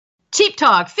Cheap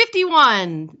Talk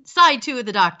 51, Side 2 of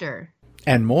the Doctor.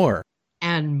 And more.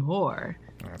 And more.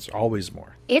 That's always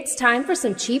more. It's time for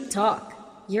some cheap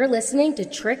talk. You're listening to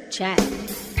Trick Chat.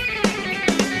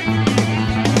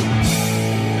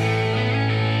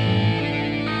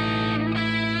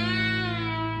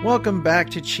 Welcome back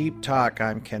to Cheap Talk.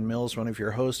 I'm Ken Mills, one of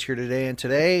your hosts here today. And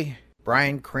today,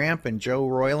 Brian Cramp and Joe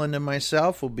Royland and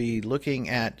myself will be looking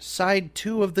at Side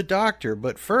 2 of the Doctor.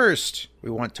 But first,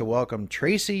 we want to welcome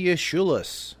Tracy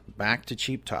Yashulis back to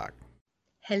Cheap Talk.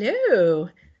 Hello.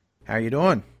 How are you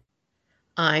doing?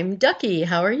 I'm Ducky.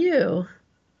 How are you?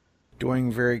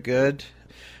 Doing very good.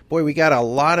 Boy, we got a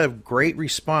lot of great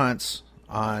response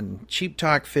on Cheap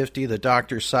Talk 50, the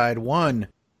Doctor Side 1.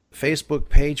 Facebook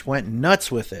page went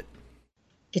nuts with it.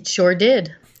 It sure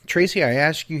did. Tracy, I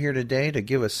asked you here today to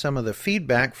give us some of the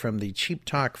feedback from the Cheap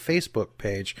Talk Facebook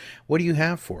page. What do you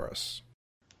have for us?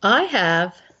 I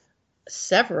have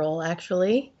several,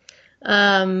 actually.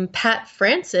 Pat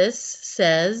Francis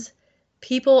says,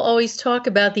 people always talk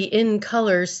about the In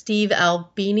Color Steve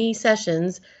Albini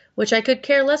sessions, which I could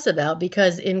care less about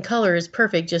because In Color is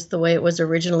perfect just the way it was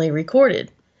originally recorded.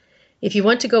 If you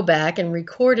want to go back and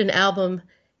record an album,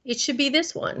 it should be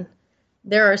this one.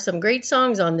 There are some great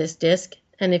songs on this disc,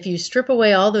 and if you strip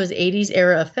away all those 80s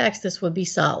era effects, this would be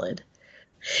solid.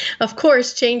 Of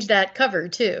course, change that cover,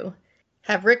 too.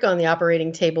 Have Rick on the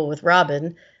operating table with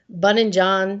Robin, Bun and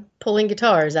John pulling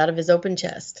guitars out of his open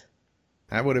chest.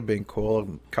 That would have been cool.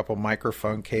 A couple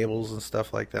microphone cables and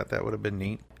stuff like that. That would have been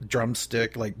neat.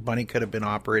 Drumstick, like Bunny could have been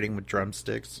operating with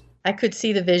drumsticks. I could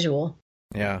see the visual.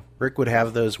 Yeah. Rick would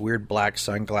have those weird black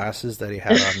sunglasses that he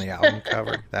had on the album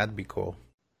cover. That'd be cool.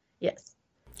 Yes.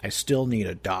 I still need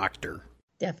a doctor.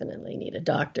 Definitely need a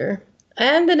doctor.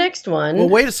 And the next one. Well,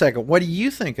 wait a second. What do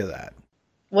you think of that?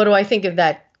 What do I think of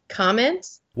that comment?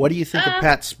 What do you think of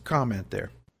Pat's comment there?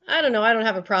 I don't know. I don't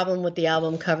have a problem with the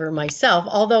album cover myself,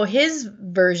 although his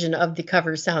version of the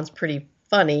cover sounds pretty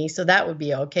funny, so that would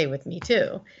be okay with me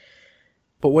too.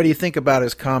 But what do you think about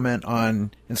his comment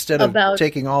on, instead of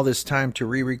taking all this time to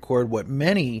re-record what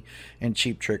many in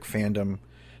Cheap Trick fandom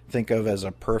think of as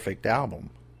a perfect album,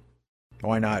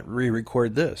 why not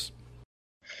re-record this?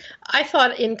 I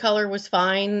thought In Color was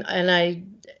fine, and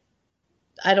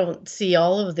I don't see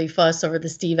all of the fuss over the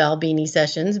Steve Albini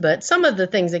sessions, but some of the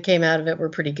things that came out of it were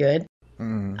pretty good.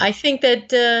 I think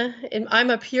that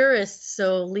I'm a purist,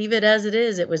 so leave it as it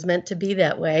is. It was meant to be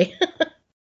that way.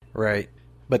 Right.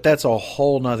 But that's a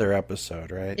whole nother episode,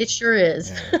 right? It sure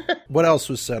is. Yeah. What else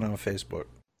was said on Facebook?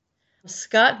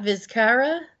 Scott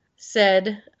Vizcara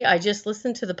said, I just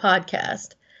listened to the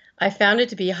podcast. I found it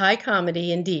to be high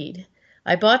comedy indeed.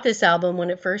 I bought this album when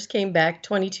it first came back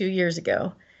 22 years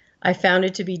ago. I found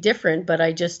it to be different, but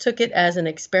I just took it as an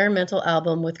experimental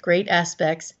album with great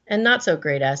aspects and not so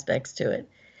great aspects to it.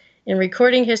 In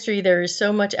recording history, there is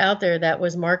so much out there that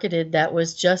was marketed that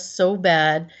was just so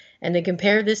bad, and to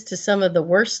compare this to some of the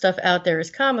worst stuff out there is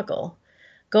comical.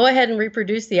 Go ahead and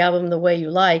reproduce the album the way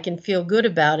you like and feel good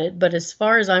about it, but as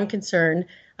far as I'm concerned,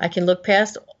 I can look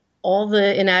past all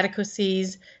the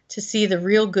inadequacies to see the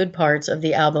real good parts of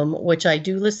the album, which I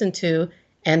do listen to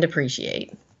and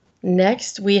appreciate.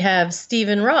 Next, we have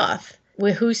Stephen Roth,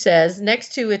 who says,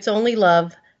 next to It's Only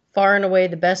Love, far and away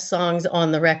the best songs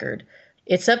on the record.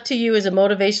 It's Up to You is a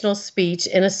motivational speech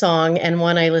in a song and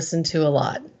one I listen to a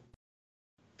lot.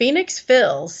 Phoenix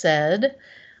Phil said,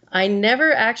 I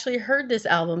never actually heard this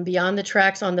album beyond the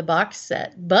tracks on the box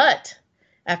set, but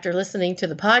after listening to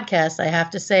the podcast, I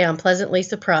have to say I'm pleasantly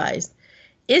surprised.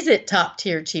 Is it top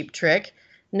tier Cheap Trick?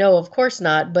 No, of course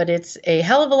not, but it's a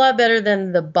hell of a lot better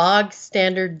than the bog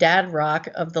standard dad rock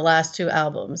of the last two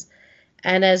albums.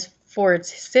 And as for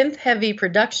its synth-heavy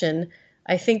production,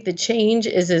 I think the change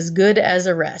is as good as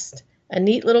a rest. A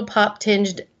neat little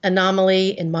pop-tinged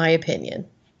anomaly, in my opinion.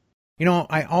 You know,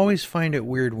 I always find it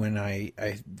weird when I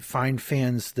find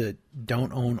fans that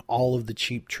don't own all of the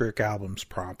Cheap Trick albums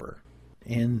proper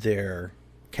in their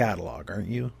catalog, aren't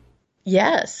you?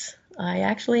 Yes, I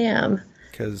actually am.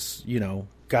 Because, you know,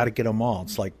 got to get them all.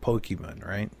 It's like Pokemon,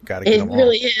 right? Got to get them all. It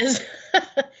really is.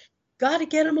 Got to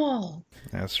get them all.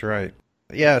 That's right.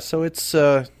 Yeah, so it's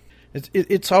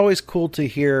always cool to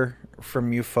hear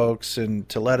from you folks and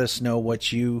to let us know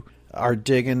what you are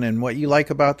digging and what you like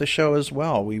about the show as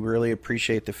well. We really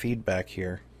appreciate the feedback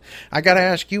here. I got to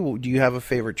ask you, do you have a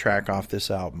favorite track off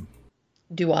this album?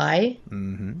 Do I?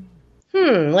 Mm-hmm.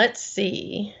 Let's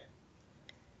see.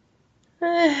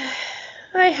 I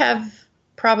have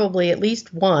probably at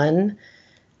least one.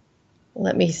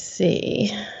 Let me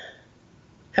see.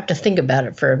 Have to think about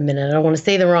it for a minute. I don't want to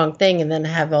say the wrong thing and then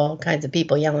have all kinds of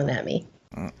people yelling at me.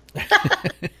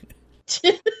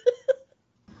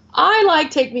 I like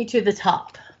Take Me to the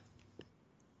Top.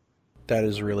 That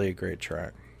is really a great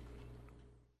track.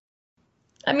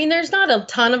 I mean, there's not a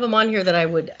ton of them on here that I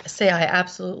would say I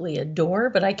absolutely adore,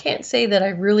 but I can't say that I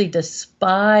really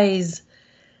despise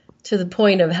to the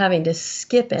point of having to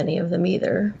skip any of them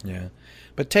either. Yeah.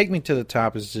 But Take Me to the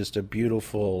Top is just a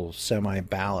beautiful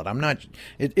semi-ballad.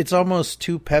 It's almost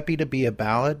too peppy to be a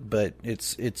ballad, but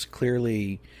it's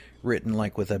clearly written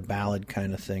like with a ballad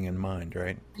kind of thing in mind,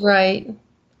 right? Right.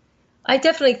 I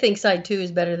definitely think side 2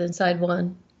 is better than side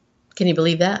 1. Can you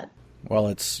believe that? Well,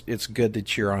 it's good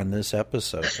that you're on this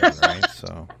episode then, right?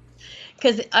 So,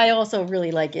 because I also really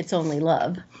like It's Only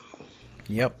Love.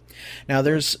 Yep. Now,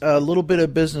 there's a little bit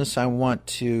of business I want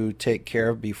to take care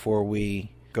of before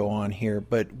we go on here,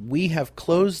 but we have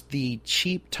closed the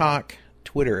Cheap Talk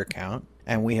Twitter account,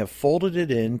 and we have folded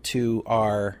it into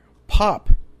our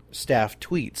Pop staff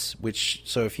tweets,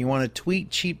 so if you want to tweet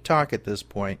Cheap Talk at this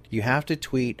point, you have to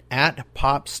tweet at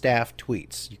Pop Staff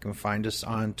Tweets. You can find us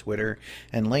on Twitter,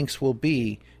 and links will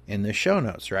be in the show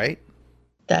notes, right?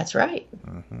 That's right.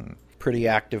 Mm-hmm. Pretty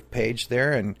active page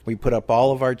there, and we put up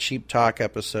all of our Cheap Talk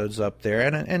episodes up there,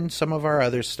 and some of our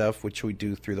other stuff, which we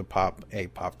do through the Pop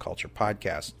Culture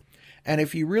Podcast. And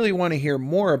if you really want to hear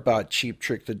more about Cheap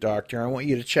Trick the Doctor, I want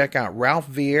you to check out Ralph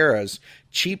Vieira's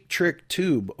Cheap Trick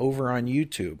Tube over on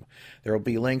YouTube. There will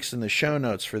be links in the show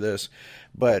notes for this.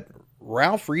 But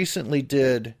Ralph recently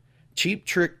did Cheap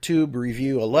Trick Tube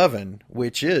Review 11,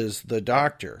 which is the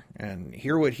Doctor. And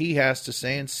hear what he has to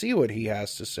say and see what he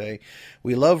has to say.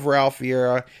 We love Ralph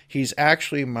Vieira. He's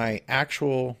actually my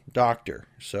actual doctor.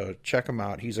 So check him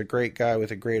out. He's a great guy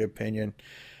with a great opinion.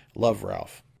 Love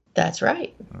Ralph. That's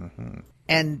right. Mm-hmm.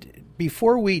 And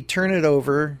before we turn it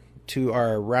over to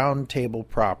our round table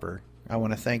proper, I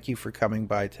want to thank you for coming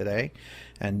by today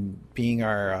and being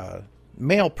our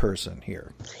mail person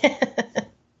here.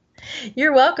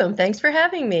 You're welcome. Thanks for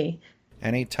having me.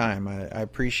 Anytime. I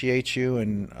appreciate you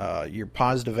and your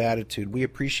positive attitude. We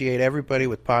appreciate everybody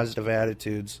with positive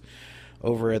attitudes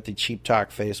over at the Cheap Talk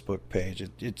Facebook page.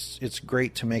 It's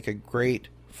great to make a great,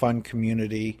 fun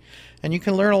community, and you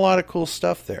can learn a lot of cool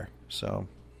stuff there. So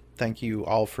thank you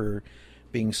all for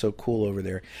being so cool over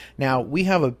there. Now, we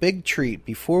have a big treat.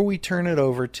 Before we turn it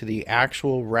over to the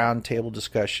actual roundtable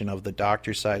discussion of the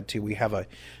Doctor Side 2, we have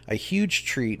a huge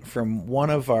treat from one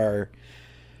of our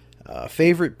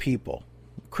favorite people,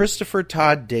 Christopher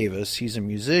Todd Davis. He's a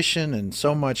musician and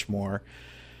so much more.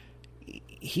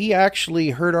 He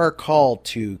actually heard our call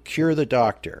to cure the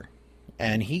Doctor,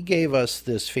 and he gave us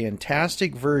this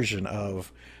fantastic version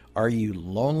of Are You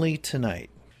Lonely Tonight?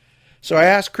 So I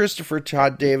asked Christopher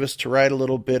Todd Davis to write a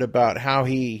little bit about how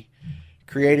he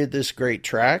created this great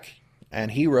track,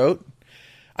 and he wrote,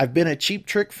 I've been a Cheap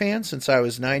Trick fan since I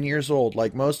was 9 years old.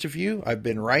 Like most of you, I've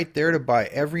been right there to buy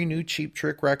every new Cheap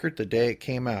Trick record the day it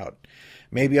came out.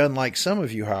 Maybe unlike some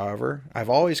of you, however, I've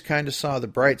always kind of saw the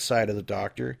bright side of the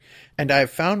Doctor, and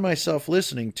I've found myself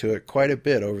listening to it quite a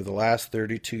bit over the last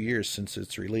 32 years since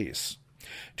its release.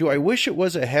 Do I wish it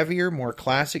was a heavier, more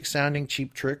classic-sounding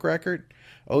Cheap Trick record?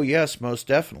 Oh yes, most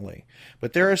definitely.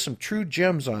 But there are some true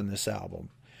gems on this album.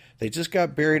 They just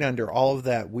got buried under all of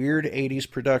that weird 80s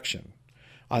production.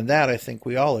 On that, I think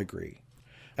we all agree.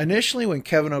 Initially, when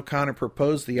Kevin O'Connor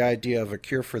proposed the idea of a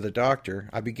cure for the Doctor,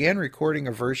 I began recording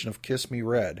a version of Kiss Me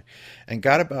Red, and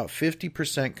got about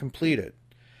 50% completed.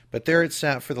 But there it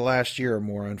sat for the last year or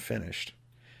more unfinished.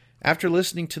 After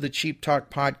listening to the Cheap Talk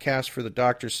podcast for the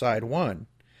Doctor Side 1,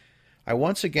 I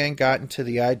once again got into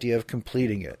the idea of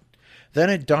completing it. Then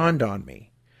it dawned on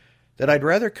me that I'd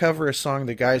rather cover a song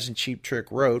the guys in Cheap Trick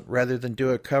wrote rather than do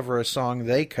a cover a song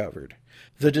they covered.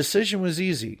 The decision was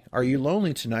easy. Are You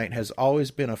Lonely Tonight has always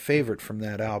been a favorite from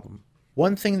that album.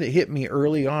 One thing that hit me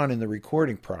early on in the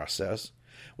recording process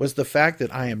was the fact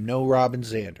that I am no Robin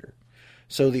Zander.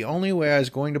 So the only way I was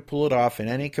going to pull it off in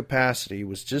any capacity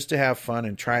was just to have fun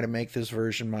and try to make this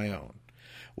version my own,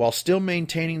 while still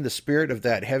maintaining the spirit of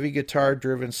that heavy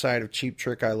guitar-driven side of Cheap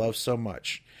Trick I love so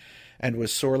much, and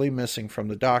was sorely missing from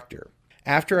the Doctor.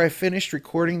 After I finished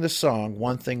recording the song,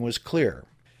 one thing was clear.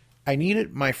 I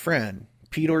needed my friend,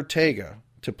 Pete Ortega,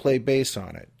 to play bass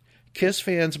on it. Kiss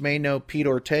fans may know Pete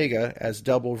Ortega as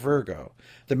Double Virgo,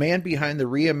 the man behind the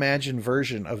reimagined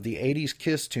version of the 80s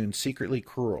Kiss tune Secretly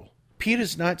Cruel. Pete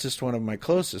is not just one of my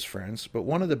closest friends, but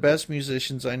one of the best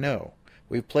musicians I know.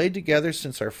 We've played together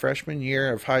since our freshman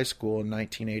year of high school in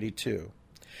 1982.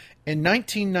 In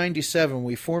 1997,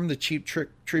 we formed the Cheap Trick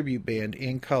tribute band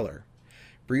In Color,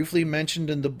 briefly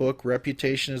mentioned in the book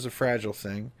Reputation is a Fragile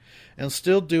Thing, and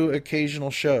still do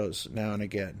occasional shows now and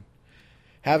again.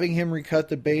 Having him recut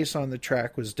the bass on the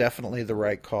track was definitely the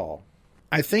right call.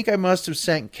 I think I must have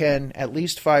sent Ken at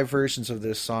least 5 versions of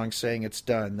this song saying it's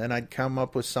done. Then I'd come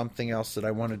up with something else that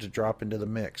I wanted to drop into the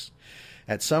mix.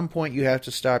 At some point, you have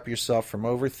to stop yourself from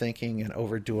overthinking and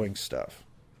overdoing stuff.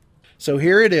 So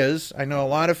here it is. I know a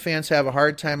lot of fans have a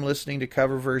hard time listening to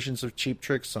cover versions of Cheap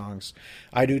Trick songs.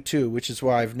 I do too, which is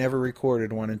why I've never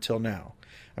recorded one until now.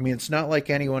 I mean, it's not like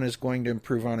anyone is going to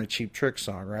improve on a Cheap Trick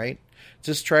song, right?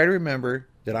 Just try to remember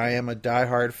that I am a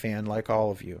die-hard fan like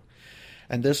all of you.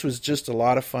 And this was just a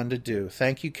lot of fun to do.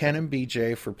 Thank you, Ken and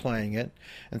BJ, for playing it.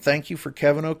 And thank you for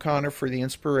Kevin O'Connor for the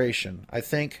inspiration. I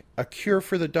think A Cure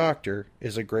for the Doctor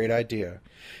is a great idea.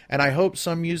 And I hope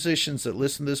some musicians that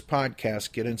listen to this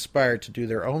podcast get inspired to do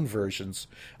their own versions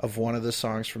of one of the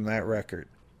songs from that record.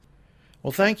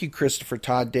 Well, thank you, Christopher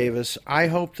Todd Davis. I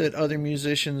hope that other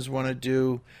musicians want to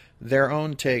do their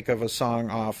own take of a song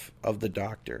off of the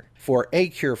Doctor. For A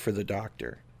Cure for the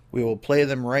Doctor. We will play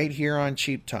them right here on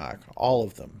Cheap Talk, all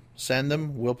of them. Send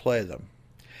them, we'll play them.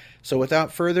 So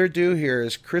without further ado, here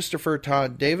is Christopher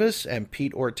Todd Davis and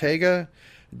Pete Ortega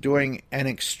doing an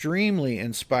extremely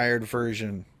inspired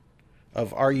version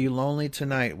of Are You Lonely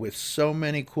Tonight with so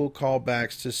many cool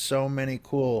callbacks to so many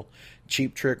cool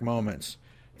Cheap Trick moments.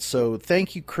 So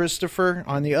thank you, Christopher.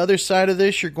 On the other side of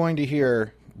this, you're going to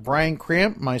hear Brian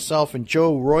Cramp, myself, and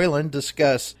Joe Royland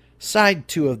discuss Side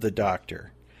 2 of the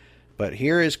Doctor. But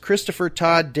here is Christopher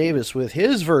Todd Davis with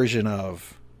his version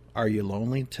of Are You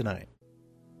Lonely Tonight?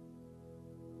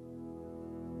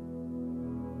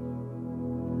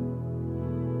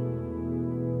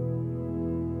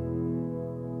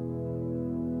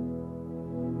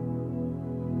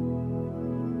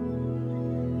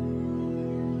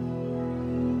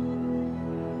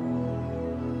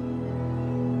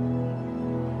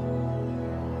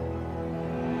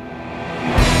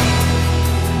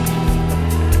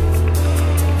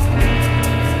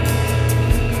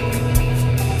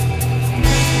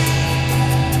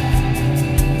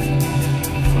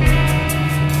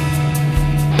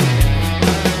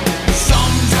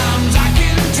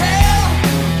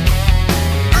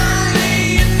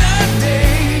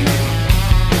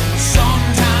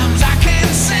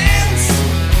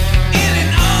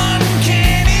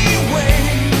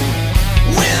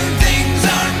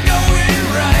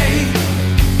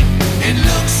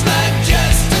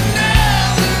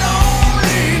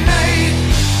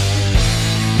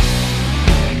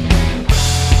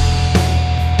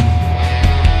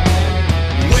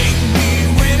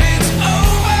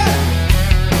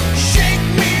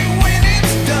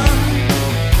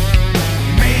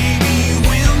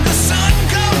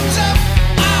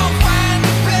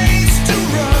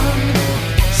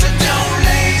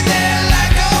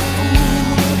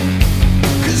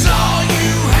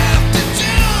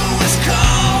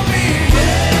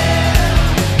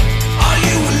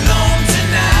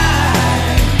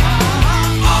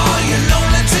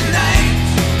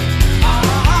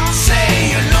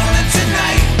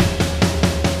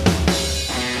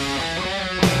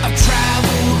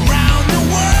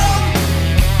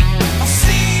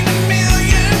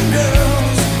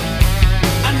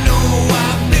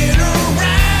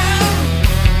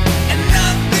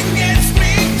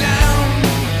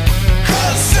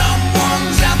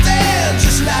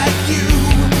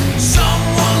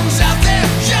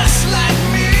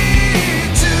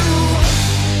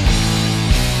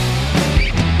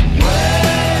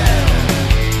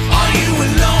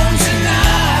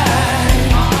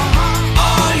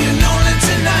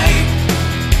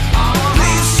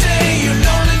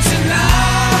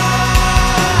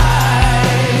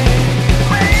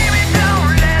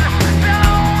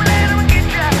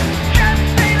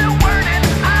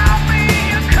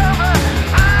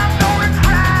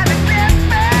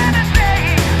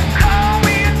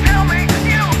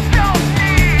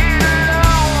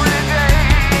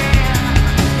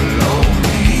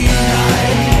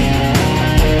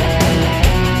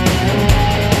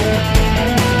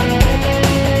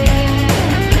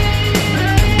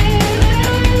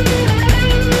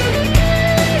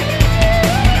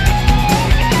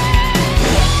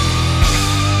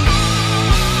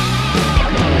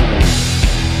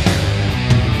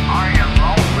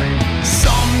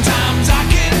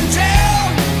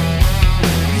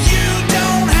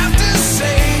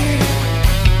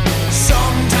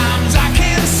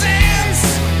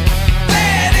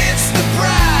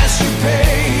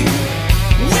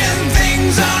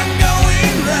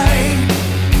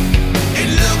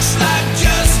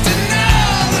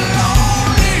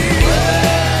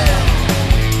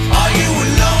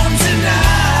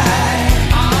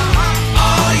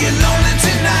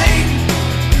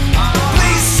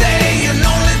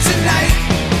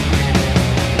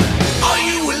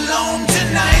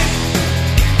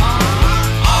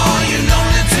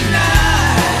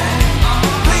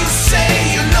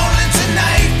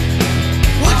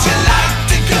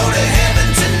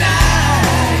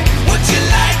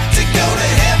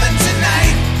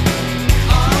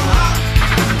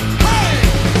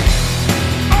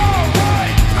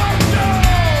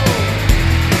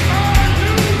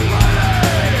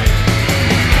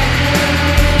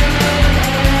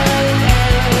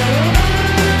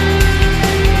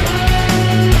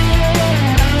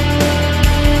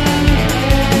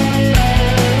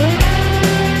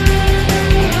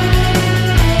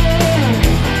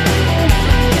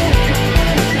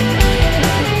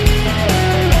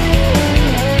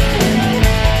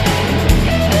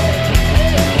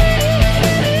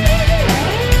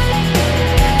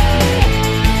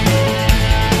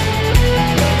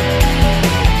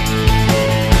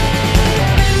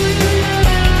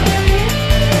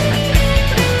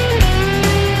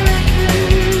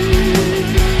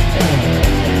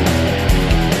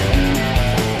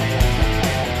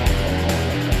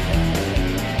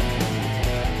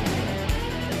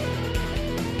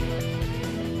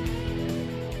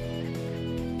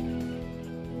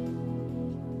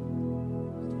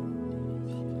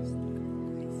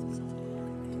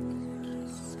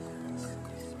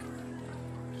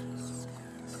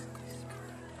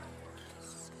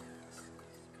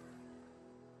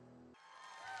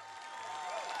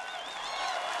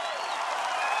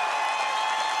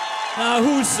 Now,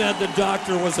 who said The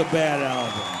Doctor was a bad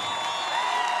album?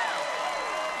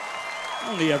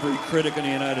 Only every critic in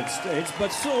the United States,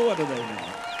 but so what do they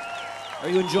know? Are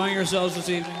you enjoying yourselves this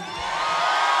evening?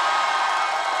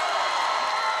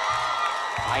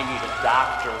 I need a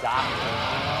doctor.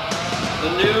 The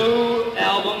new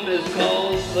album is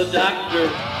called The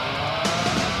Doctor.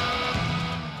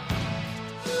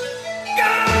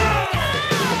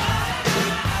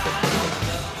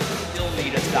 You'll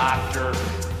need a doctor.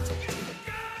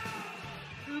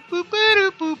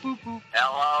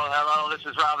 Hello, this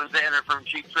is Robin Zander from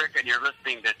Cheap Trick, and you're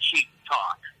listening to Cheap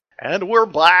Talk. And we're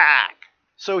back!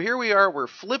 So here we are, we're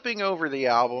flipping over the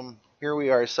album. Here we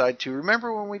are, side 2.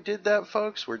 Remember when we did that,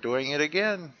 folks? We're doing it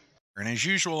again. And as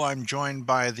usual, I'm joined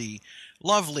by the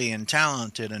lovely and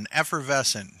talented and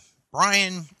effervescent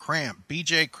Brian Cramp,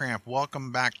 BJ Cramp.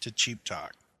 Welcome back to Cheap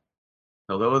Talk.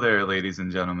 Hello there, ladies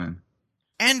and gentlemen.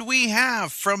 And we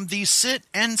have from the Sit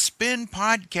and Spin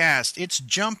podcast, it's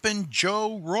Jumpin'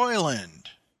 Joe Royland.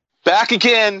 Back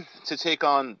again to take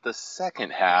on the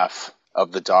second half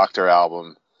of the Doctor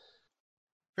album.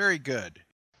 Very good.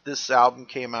 This album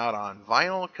came out on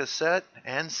vinyl, cassette,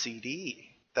 and CD.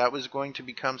 That was going to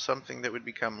become something that would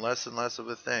become less and less of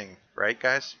a thing. Right,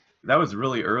 guys? That was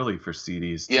really early for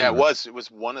CDs, too. Yeah, it was. It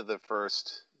was one of the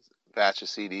first batch of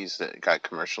CDs that got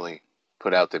commercially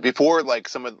put out there. Before, like,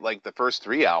 some of, like, the first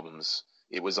 3 albums,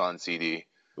 it was on CD.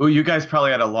 Oh, you guys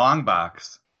probably had a long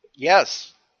box.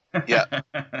 Yes. Yeah.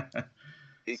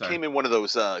 It came in one of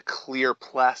those clear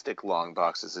plastic long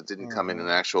boxes. It didn't come in an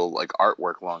actual, like,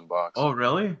 artwork long box. Oh,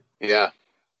 really? Yeah.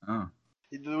 Oh.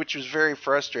 Which was very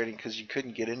frustrating because you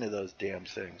couldn't get into those damn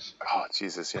things. Oh,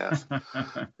 Jesus, yes.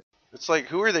 It's like,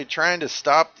 who are they trying to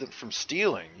stop them from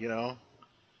stealing, you know?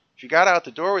 If you got out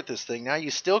the door with this thing, now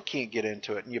you still can't get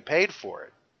into it, and you paid for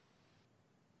it.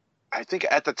 I think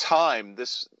at the time,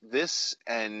 this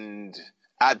and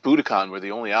At Budokan were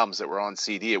the only albums that were on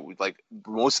CD. It would, like,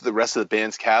 most of the rest of the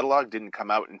band's catalog didn't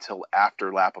come out until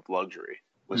after Lap of Luxury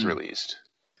was released.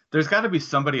 There's got to be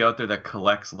somebody out there that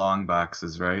collects long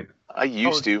boxes, right? I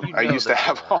used to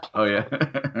have all. Oh, yeah.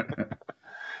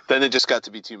 Then it just got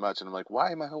to be too much, and I'm like,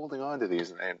 why am I holding on to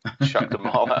these? And I chucked them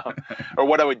all out. Or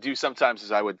what I would do sometimes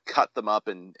is I would cut them up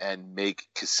and make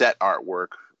cassette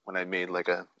artwork when I made, like,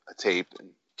 a tape,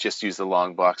 and just use the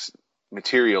long box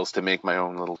materials to make my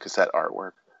own little cassette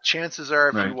artwork. Chances are,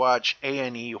 if you watch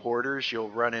A&E Hoarders, you'll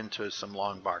run into some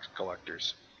long box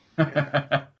collectors.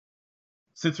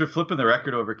 Since we're flipping the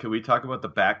record over, can we talk about the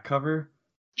back cover?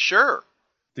 Sure.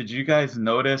 Did you guys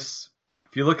notice,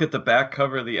 if you look at the back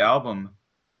cover of the album,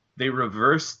 they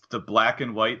reversed the black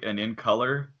and white and in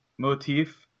color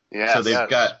motif? Yeah. So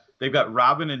they've got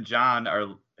Robin and John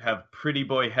have pretty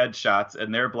boy headshots,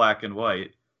 and they're black and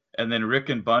white. And then Rick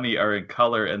and Bunny are in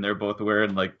color, and they're both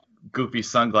wearing, like, goofy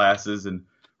sunglasses, and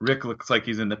Rick looks like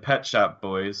he's in the Pet Shop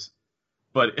Boys.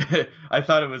 But I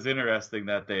thought it was interesting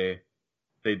that they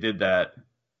did that.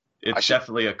 It's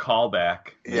definitely a callback.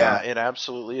 Yeah, it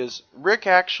absolutely is. Rick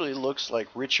actually looks like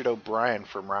Richard O'Brien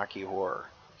from Rocky Horror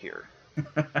here.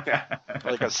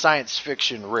 Like a science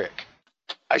fiction Rick.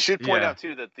 I should point out,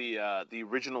 too, that the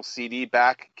original CD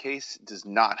back case does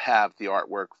not have the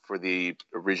artwork for the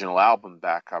original album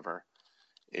back cover.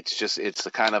 It's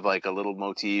a kind of like a little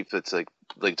motif that's like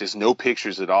there's no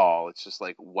pictures at all. It's just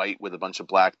like white with a bunch of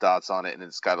black dots on it, and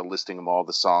it's got a listing of all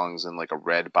the songs in like a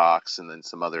red box and then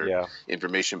some other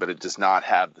information, but it does not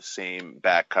have the same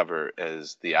back cover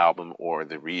as the album or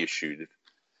the reissued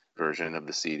version of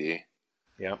the CD.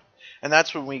 Yep. And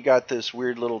that's when we got this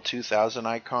weird little 2000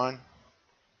 icon.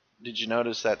 Did you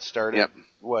notice that started,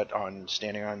 on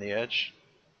Standing on the Edge?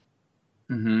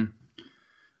 Mm-hmm.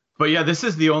 But yeah, this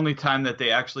is the only time that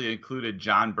they actually included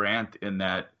John Brandt in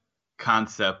that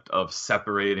concept of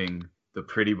separating the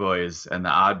Pretty Boys and the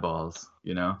Oddballs,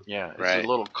 you know? Yeah, it's a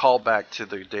little callback to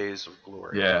the days of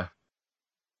glory. Yeah.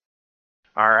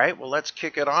 All right, well, let's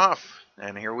kick it off.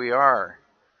 And here we are.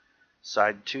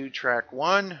 Side 2, track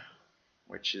 1,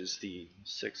 which is the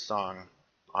 6th song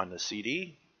on the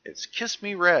CD. It's Kiss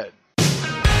Me Red.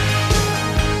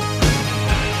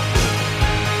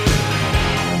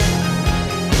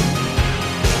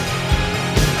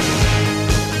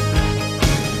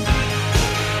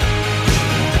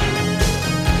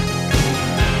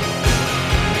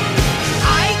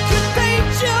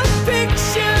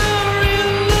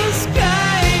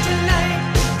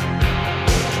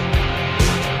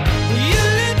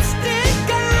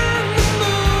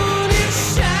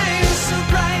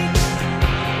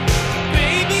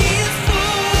 Baby,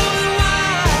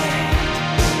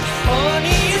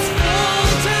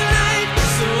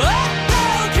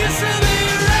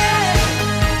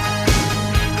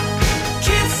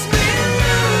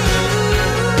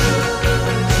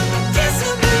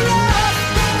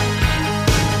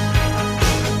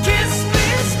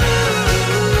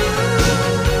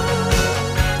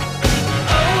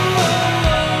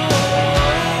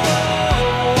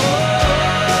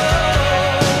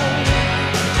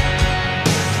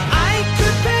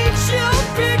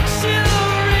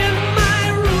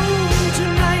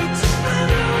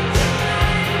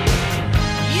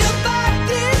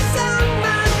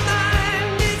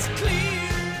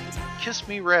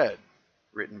 Red,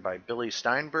 written by Billy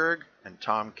Steinberg and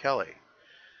Tom Kelly.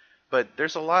 But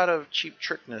there's a lot of Cheap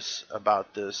Trickness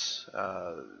about this.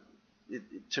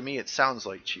 To me, it sounds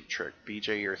like Cheap Trick.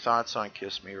 BJ, your thoughts on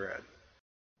Kiss Me Red?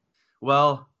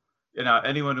 Well,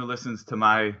 anyone who listens to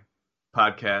my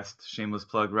podcast, shameless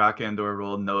plug, Rock and/or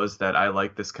Roll, knows that I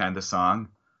like this kind of song.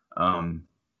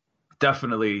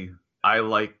 Definitely, I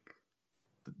like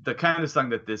the kind of song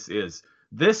that this is.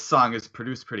 This song is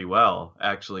produced pretty well,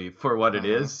 actually, for what it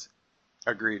is.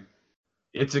 Agreed.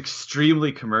 It's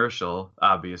extremely commercial,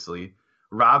 obviously.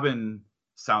 Robin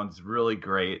sounds really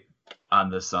great on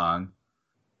this song.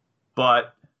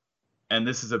 But, and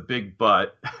this is a big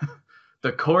but,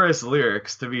 the chorus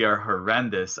lyrics to me are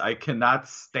horrendous. I cannot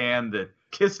stand the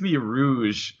 "Kiss Me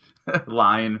Rouge"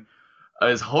 line.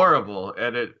 Is horrible,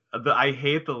 and I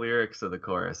hate the lyrics of the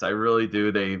chorus. I really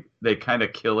do. They kind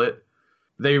of kill it.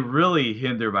 They really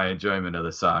hinder my enjoyment of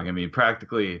the song. I mean,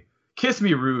 practically, "Kiss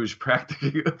Me Rouge"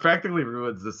 practically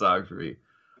ruins the song for me.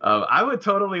 I would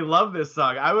totally love this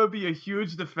song. I would be a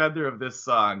huge defender of this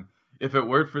song if it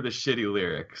weren't for the shitty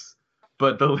lyrics.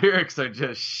 But the lyrics are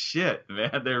just shit,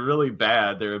 man. They're really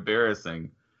bad. They're embarrassing.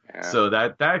 Yeah. So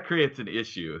that creates an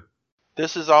issue.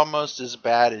 This is almost as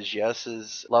bad as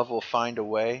Yes's "Love Will Find a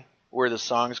Way," where the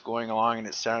song's going along and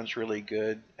it sounds really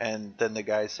good, and then the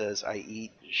guy says, "I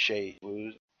eat shit."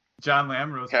 John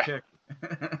Lamro's kick.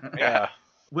 Yeah.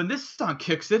 When this song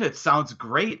kicks in, it sounds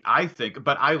great, I think,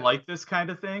 but I like this kind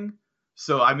of thing.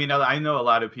 So, I mean, I know a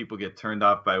lot of people get turned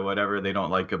off by whatever they don't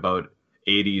like about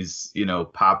 80s,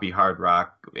 poppy hard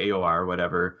rock, AOR,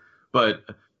 whatever. But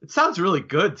it sounds really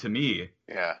good to me.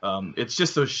 Yeah. It's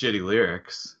just those shitty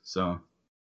lyrics. So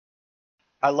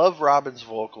I love Robin's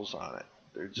vocals on it.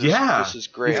 This is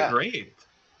great. It's great.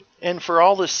 And for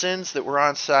all the sins that were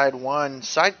on side 1,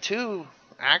 side 2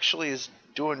 actually is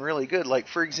doing really good. Like,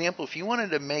 for example, if you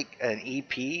wanted to make an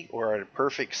EP or a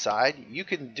perfect side, you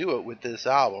can do it with this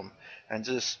album and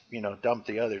just, dump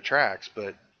the other tracks.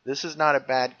 But this is not a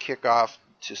bad kickoff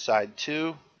to side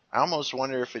 2. I almost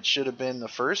wonder if it should have been the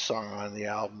first song on the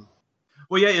album.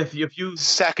 Well, yeah, if you...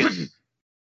 Second.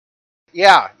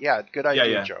 Yeah, good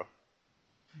idea, Joe.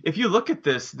 If you look at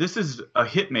this is a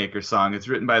Hitmaker song. It's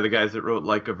written by the guys that wrote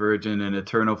Like a Virgin and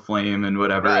Eternal Flame and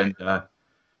whatever. Right.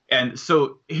 And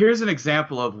so here's an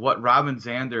example of what Robin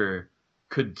Zander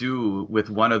could do with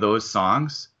one of those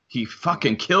songs. He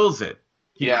fucking kills it.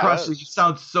 He crushes. He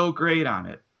sounds so great on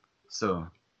it. So...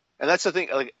 And that's the thing.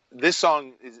 Like, this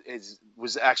song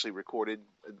was actually recorded.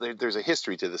 There's a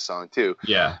history to this song too.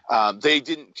 Yeah.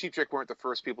 Cheap Trick weren't the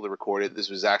first people to record it. This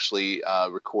was actually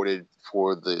recorded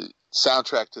for the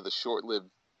soundtrack to the short-lived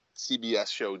CBS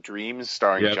show Dreams,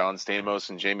 starring John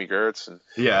Stamos and Jamie Gertz.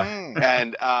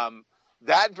 And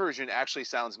that version actually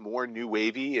sounds more new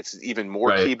wavy. It's even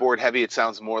more keyboard heavy. It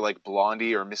sounds more like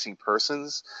Blondie or Missing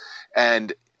Persons.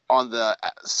 And on the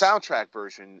soundtrack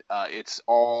version, it's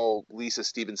all Lisa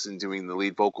Stevenson doing the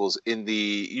lead vocals.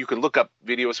 You can look up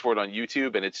videos for it on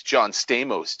YouTube, and it's John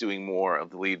Stamos doing more of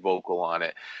the lead vocal on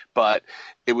it. But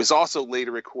it was also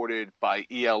later recorded by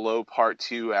ELO Part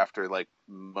 2 after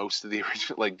most of the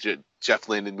original, Jeff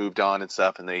Lynne had moved on and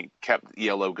stuff, and they kept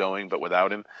ELO going, but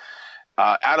without him.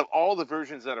 Out of all the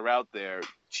versions that are out there,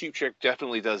 Cheap Trick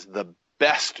definitely does the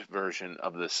best version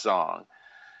of this song.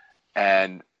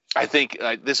 And I think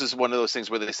this is one of those things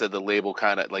where they said the label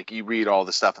kind of you read all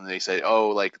the stuff and they say,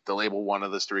 the label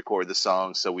wanted us to record the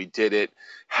song, so we did it.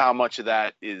 How much of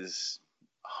that is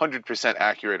 100%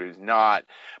 accurate or not?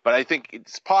 But I think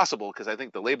it's possible, because I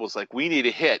think the label's we need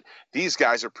a hit. These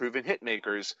guys are proven hit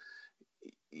makers.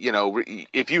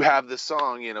 If you have this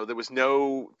song,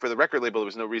 for the record label, there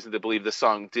was no reason to believe the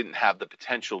song didn't have the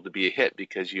potential to be a hit,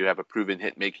 because you have a proven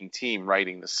hit making team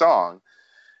writing the song.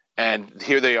 And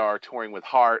here they are touring with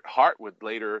Heart. Heart would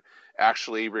later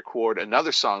actually record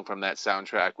another song from that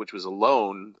soundtrack, which was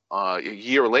Alone, a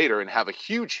year later, and have a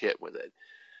huge hit with it.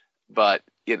 But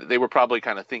they were probably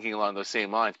kind of thinking along those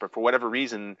same lines. But for whatever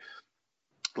reason,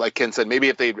 like Ken said, maybe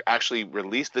if they'd actually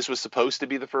released, this was supposed to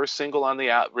be the first single on the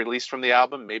released from the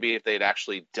album. Maybe if they'd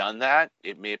actually done that,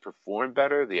 it may have performed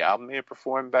better. The album may have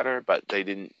performed better, but they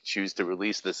didn't choose to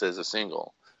release this as a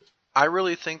single. I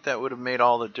really think that would have made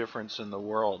all the difference in the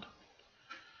world,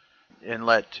 and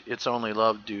let It's Only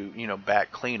Love do,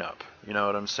 back cleanup. You know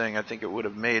what I'm saying? I think it would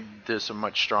have made this a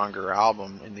much stronger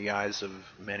album in the eyes of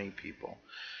many people.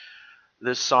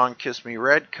 This song, Kiss Me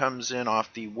Red, comes in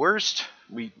off the worst.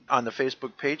 On the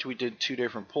Facebook page, we did 2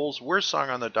 different polls: worst song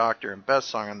on the Doctor and best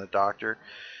song on the Doctor,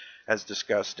 as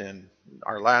discussed in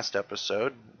our last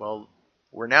episode. Well,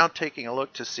 we're now taking a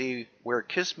look to see where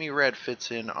Kiss Me Red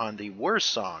fits in on the worst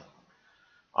song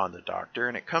on the Doctor,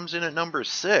 and it comes in at number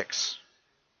 6.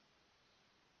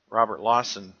 Robert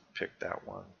Lawson picked that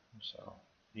one.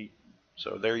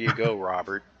 So there you go,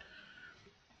 Robert.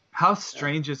 How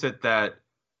strange is it that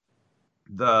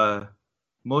the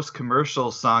most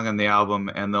commercial song on the album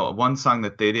and the one song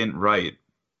that they didn't write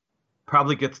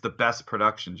probably gets the best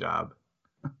production job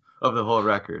of the whole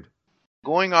record?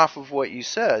 Going off of what you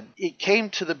said, it came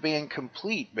to the band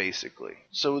complete, basically.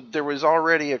 So there was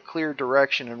already a clear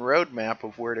direction and roadmap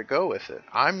of where to go with it.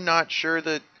 I'm not sure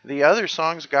that the other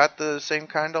songs got the same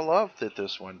kind of love that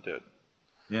this one did.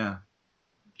 Yeah.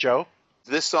 Joe?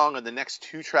 This song and the next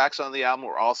 2 tracks on the album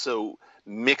were also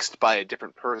mixed by a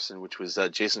different person, which was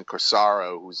Jason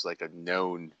Corsaro, who's like a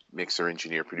known mixer,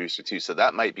 engineer, producer too. So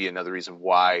that might be another reason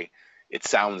why it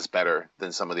sounds better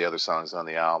than some of the other songs on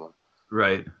the album.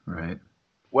 Right, right.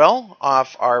 Well,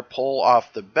 off our poll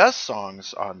off the best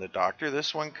songs on the Doctor,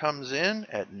 this one comes in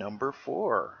at number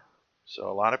 4. So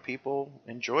a lot of people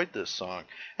enjoyed this song,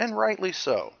 and rightly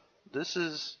so. This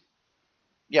is,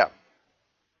 yeah.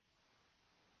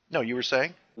 No, you were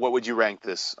saying? What would you rank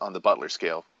this on the Butler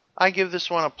scale? I give this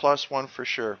one a +1 for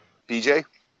sure. BJ?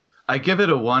 I give it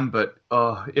a 1, but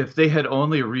if they had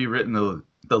only rewritten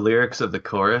the lyrics of the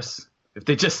chorus, if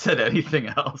they just said anything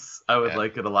else, I would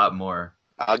like it a lot more.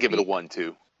 I'll give it a 1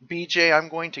 too. BJ, I'm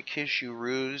going to kiss you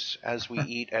ruse as we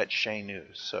eat at Chez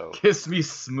News. So kiss me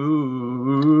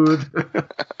smooth.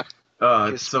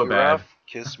 It's so bad. Rough,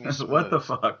 kiss me smooth. What the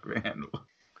fuck, man?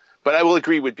 But I will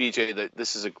agree with BJ that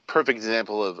this is a perfect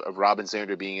example of Robin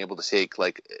Zander being able to take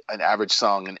like an average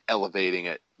song and elevating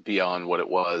it beyond what it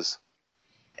was.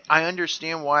 I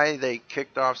understand why they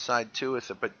kicked off side 2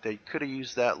 with it, but they could have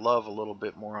used that love a little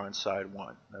bit more on side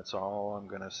 1. That's all I'm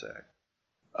going to say.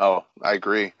 Oh, I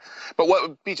agree. But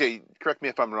what, BJ, correct me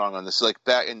if I'm wrong on this. Like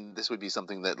that, and this would be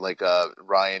something that like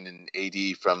Ryan and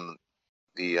AD from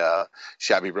the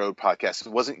Shabby Road podcast,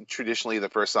 wasn't traditionally the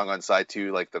first song on side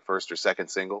 2 like the first or second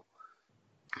single?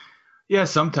 Yeah,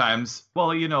 sometimes.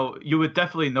 Well, you would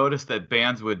definitely notice that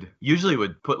bands would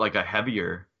put like a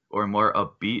heavier or more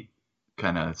upbeat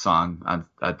kind of song on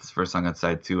that's the first song on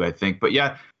side 2, I think. But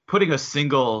yeah, putting a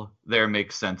single there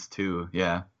makes sense too.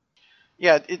 Yeah.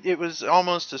 Yeah, it was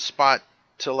almost a spot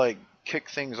to like kick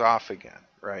things off again,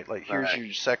 right? Like here's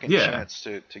your second chance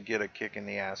to get a kick in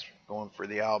the ass going for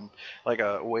the album, like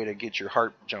a way to get your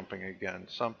heart jumping again,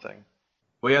 something.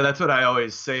 Well, yeah, that's what I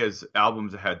always say is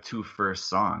albums that had 2 first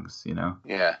songs,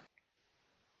 Yeah.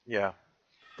 Yeah.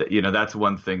 That's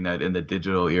one thing that in the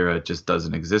digital era just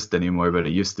doesn't exist anymore, but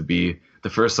it used to be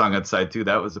the first song on side 2.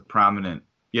 That was a prominent.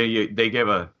 Yeah,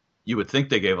 you would think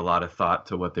they gave a lot of thought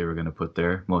to what they were going to put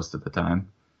there most of the time.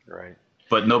 Right.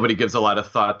 But nobody gives a lot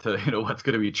of thought to what's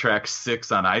going to be track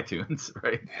 6 on iTunes,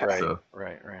 right? Right. So.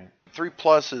 Right.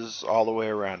 3+ is all the way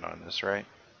around on this, right?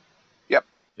 Yep.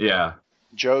 Yeah.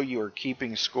 Joe, you are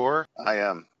keeping score. I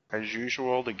am. As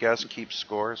usual, the guest keeps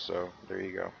score, so there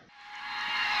you go.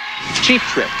 Cheap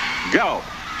Trick, go.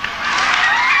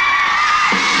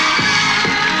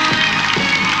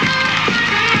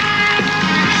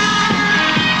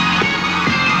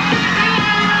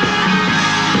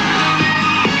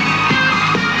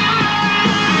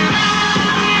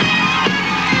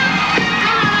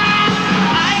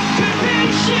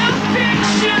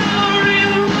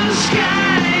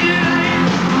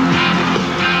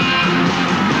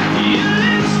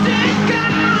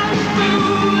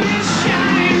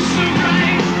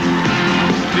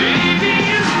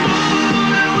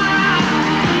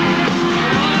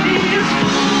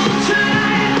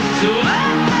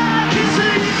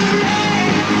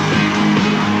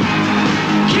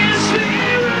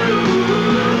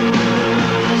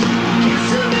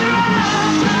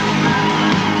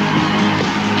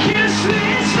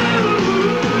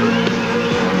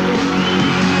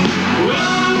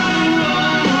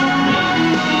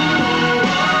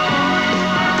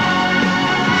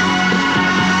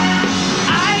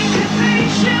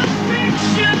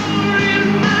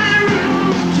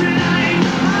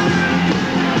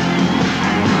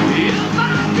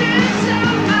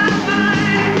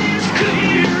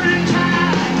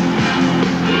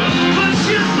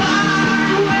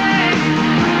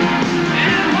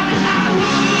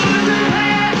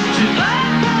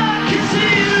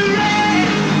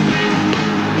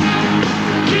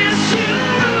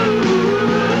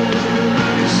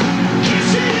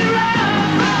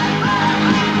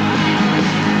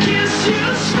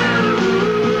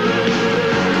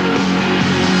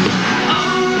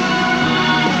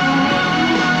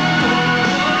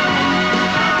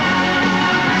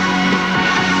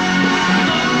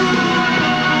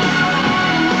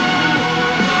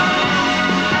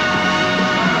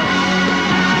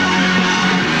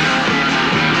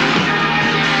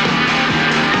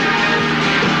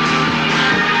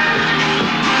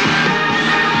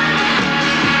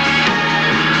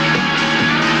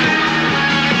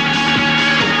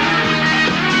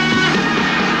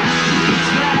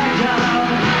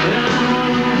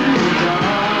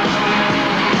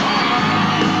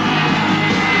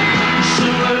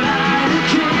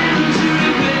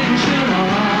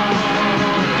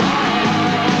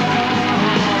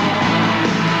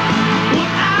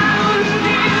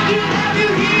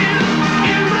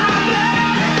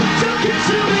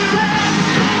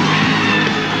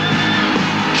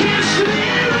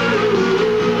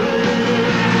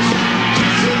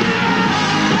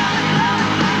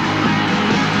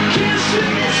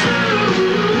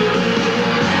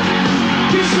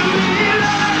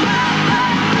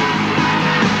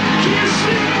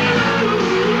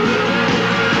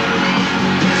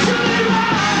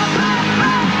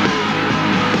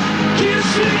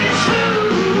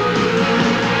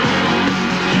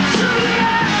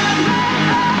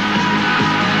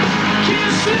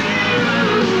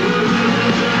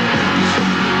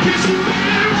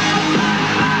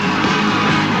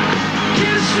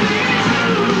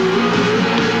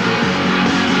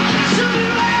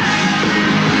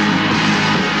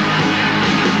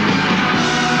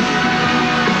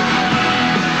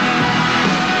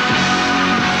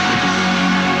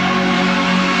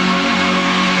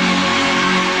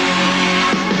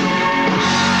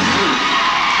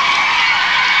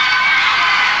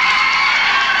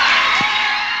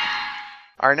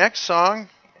 Our next song,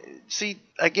 see,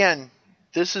 again,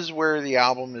 this is where the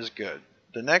album is good.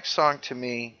 The next song to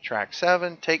me, track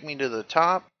 7, Take Me to the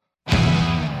Top.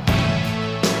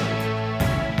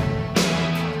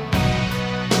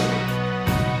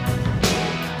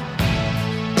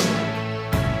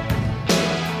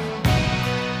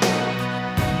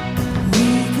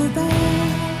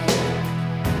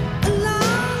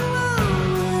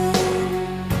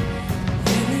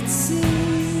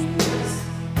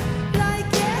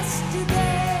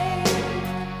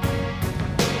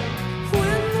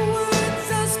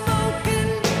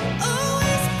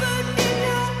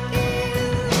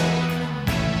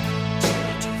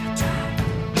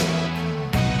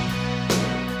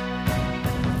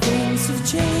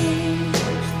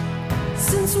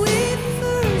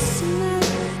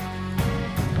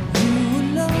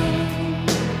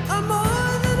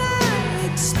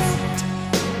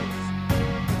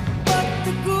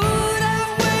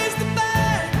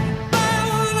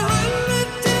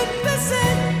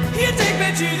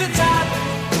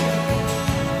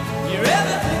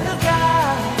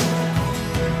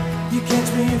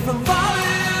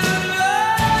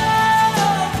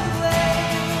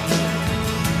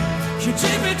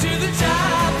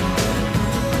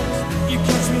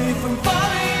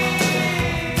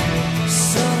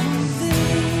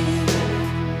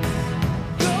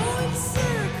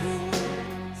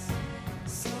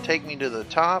 Take Me to the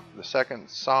Top, the second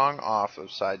song off of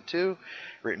side 2,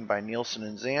 written by Nielsen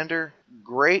and Zander.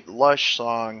 Great Lush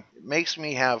song. It makes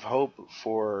me have hope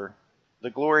for the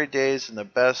glory days and the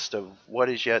best of what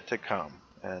is yet to come.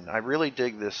 And I really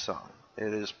dig this song.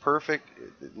 It is perfect.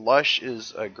 Lush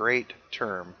is a great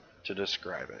term to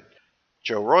describe it.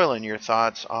 Joe Royland, your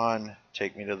thoughts on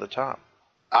Take Me to the Top?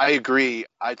 I agree.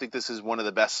 I think this is one of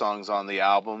the best songs on the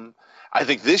album. I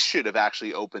think this should have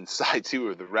actually opened side 2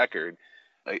 of the record.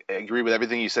 I agree with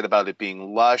everything you said about it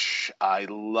being lush. I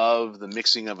love the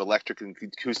mixing of electric and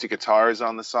acoustic guitars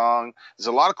on the song. There's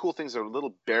a lot of cool things that are a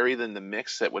little buried in the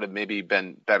mix that would have maybe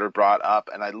been better brought up.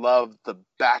 And I love the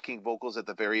backing vocals at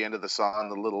the very end of the song,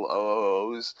 the little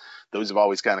oh-ohs. Those have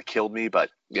always kind of killed me. But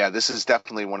yeah, this is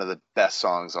definitely one of the best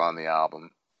songs on the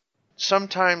album.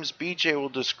 Sometimes BJ will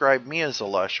describe me as a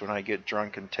lush when I get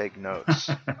drunk and take notes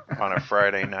on a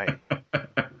Friday night.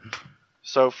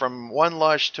 So from one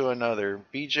lush to another,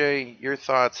 BJ, your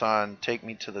thoughts on Take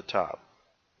Me to the Top?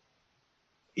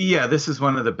 Yeah, this is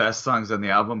one of the best songs on the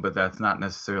album, but that's not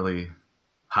necessarily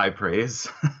high praise.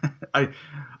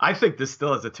 I think this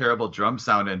still has a terrible drum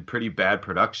sound and pretty bad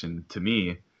production to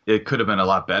me. It could have been a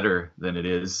lot better than it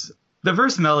is. The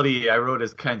verse melody I wrote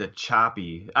is kind of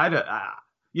choppy.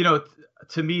 To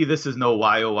me, this is no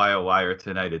Why Oh Why Oh Why or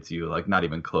Tonight It's You, like not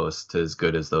even close to as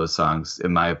good as those songs,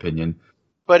 in my opinion.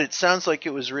 But it sounds like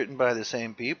it was written by the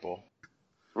same people.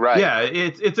 Right. Yeah,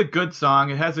 it's a good song.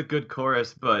 It has a good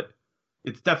chorus, but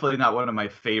it's definitely not one of my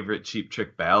favorite Cheap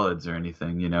Trick ballads or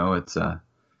anything, It's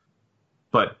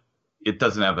but it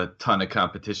doesn't have a ton of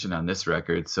competition on this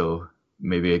record, so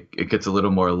maybe it gets a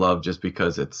little more love just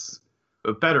because it's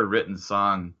a better written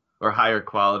song or higher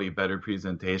quality, better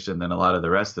presentation than a lot of the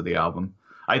rest of the album.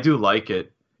 I do like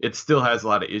it. It still has a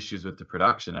lot of issues with the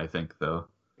production, I think, though.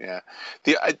 Yeah.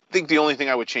 I think the only thing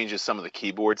I would change is some of the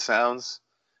keyboard sounds.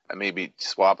 And maybe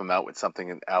swap them out with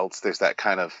something else. There's that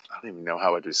kind of, I don't even know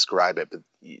how to describe it, but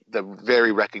the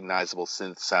very recognizable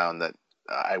synth sound that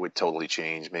I would totally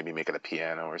change. Maybe make it a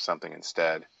piano or something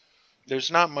instead. There's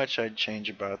not much I'd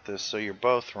change about this, so you're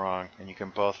both wrong, and you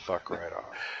can both fuck right off.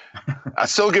 I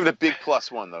still give it a big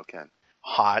 +1, though, Ken.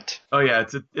 Hot. Oh, yeah,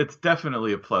 it's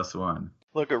definitely a +1.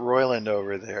 Look at Royland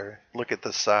over there. Look at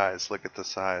the size. Look at the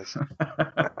size.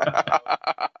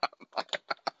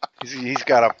 he's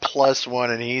got a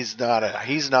 +1, and he's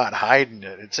not hiding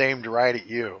it. It's aimed right at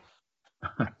you.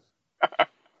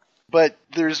 But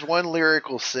there's one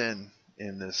lyrical sin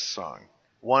in this song.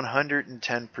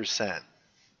 110%.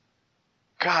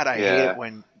 God, I hate it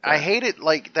when I hate it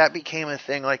like that became a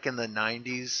thing like in the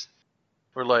 90s.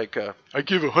 Where like I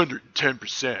give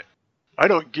 110%. I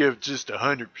don't give just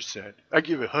 100%. I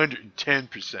give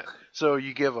 110%. So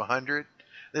you give 100.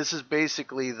 This is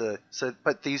basically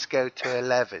but these go to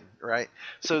 11, right?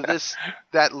 So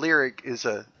that lyric is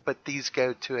but these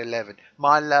go to 11.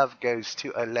 My love goes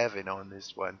to 11 on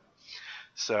this one.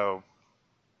 So,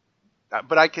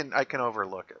 but I can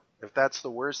overlook it. If that's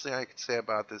the worst thing I could say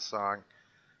about this song,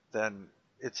 then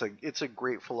it's a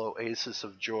grateful oasis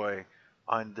of joy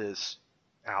on this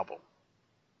album.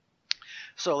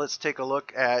 So let's take a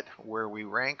look at where we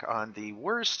rank on the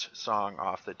worst song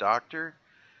off the Doctor.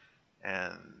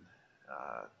 And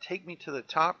Take Me to the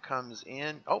Top comes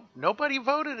in. Oh, nobody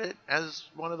voted it as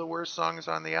one of the worst songs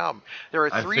on the album. There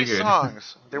are three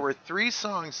songs. There were 3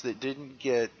 songs that didn't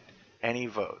get any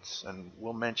votes, and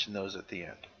we'll mention those at the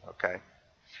end. Okay.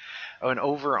 Oh, and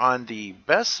over on the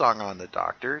best song on the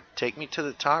Doctor, Take Me to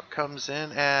the Top comes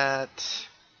in at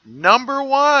number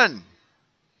 1.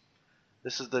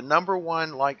 This is the number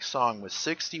 1 liked song with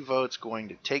 60 votes going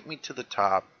to Take Me to the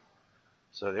Top.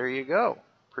 So there you go.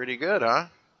 Pretty good, huh?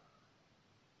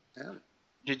 Yeah.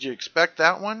 Did you expect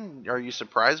that one? Are you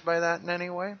surprised by that in any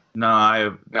way? No,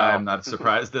 I'm not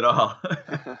surprised at all.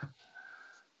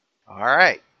 All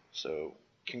right. So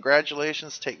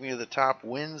congratulations. Take Me to the Top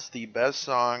wins the best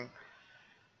song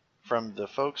from the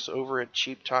folks over at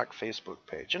Cheap Talk Facebook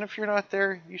page. And if you're not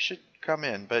there, you should come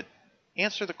in. But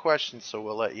answer the question so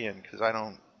we'll let you in, because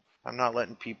I'm not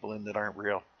letting people in that aren't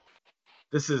real.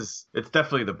 It's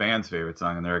definitely the band's favorite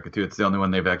song on the record too. It's the only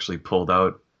one they've actually pulled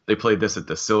out. They played this at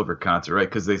the Silver concert, right?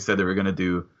 Because they said they were going to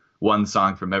do one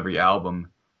song from every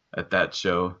album at that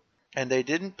show. And they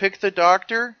didn't pick the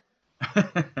Doctor?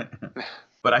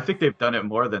 But I think they've done it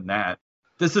more than that.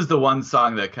 This is the one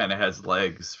song that kind of has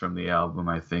legs from the album,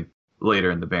 I think,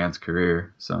 later in the band's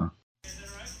career. So.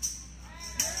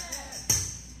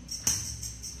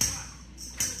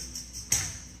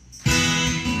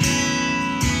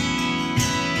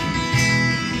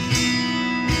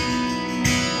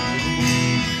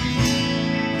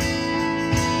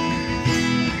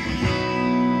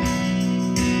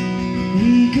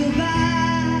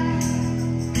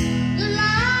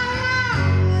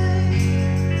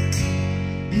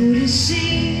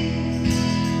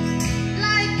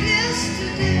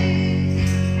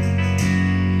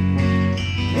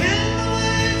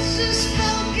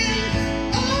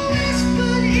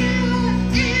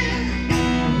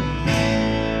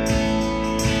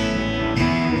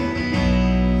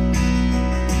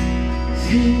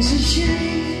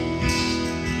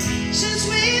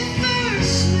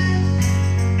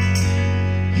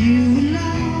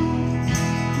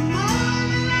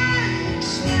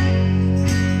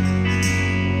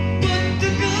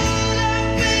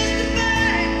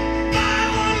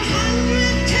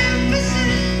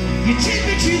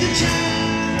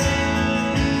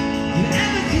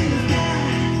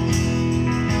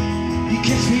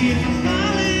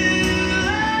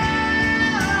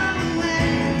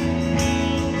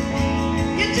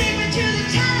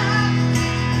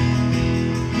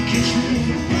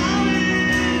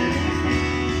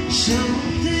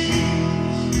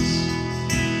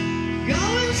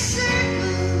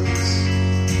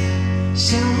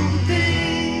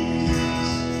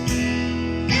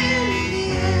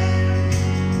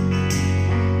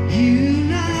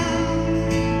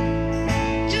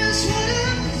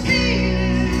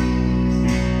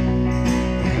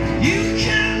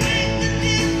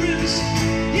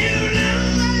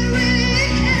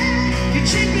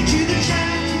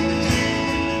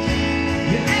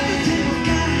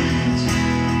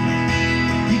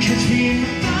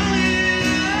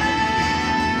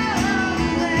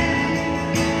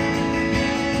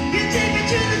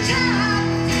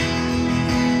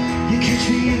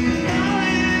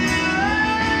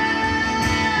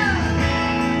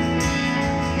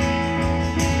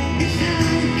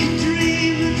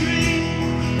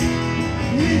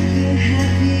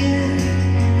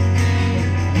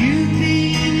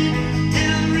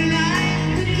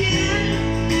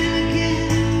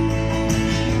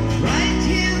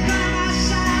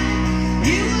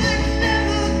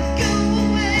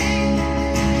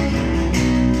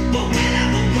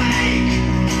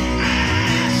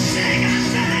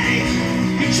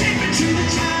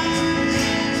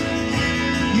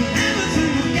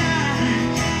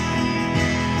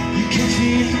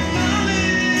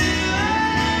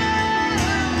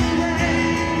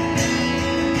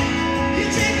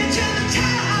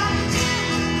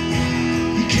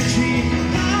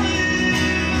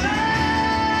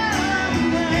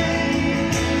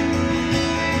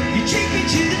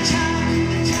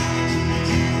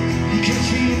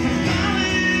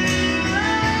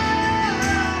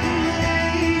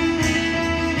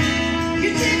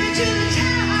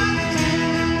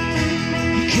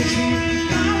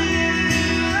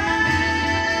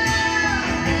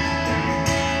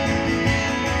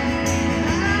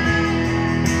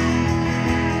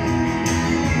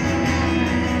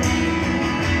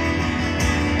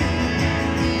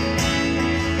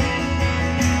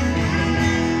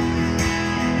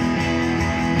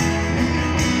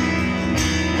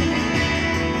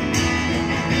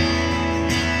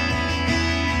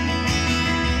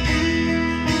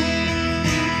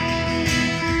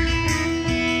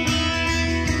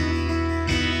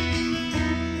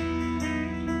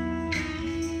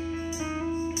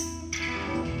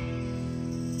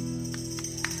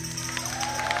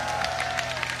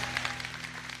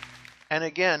 And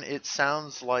again, it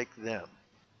sounds like them.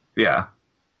 Yeah.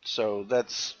 So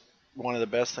that's one of the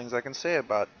best things I can say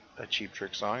about a Cheap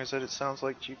Trick song is that it sounds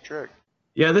like Cheap Trick.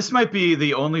 Yeah, this might be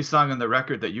the only song on the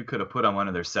record that you could have put on one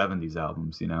of their 70s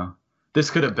albums, you know? This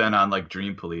could have been on like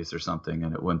Dream Police or something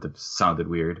and it wouldn't have sounded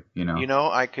weird, you know? You know,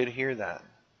 I could hear that.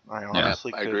 I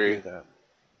honestly could agree. hear that.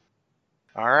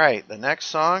 All right, the next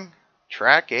song,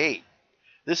 track 8.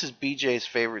 This is BJ's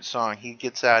favorite song. He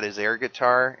gets out his air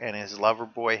guitar and his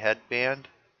Loverboy headband,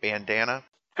 bandana,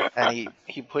 and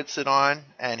he puts it on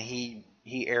and he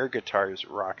air guitars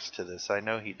rocks to this. I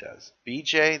know he does.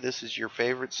 BJ, this is your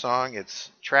favorite song.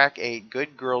 It's track 8,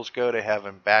 Good Girls Go to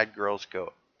Heaven, Bad Girls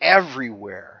Go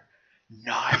Everywhere.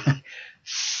 Naughty.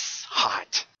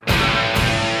 Hot.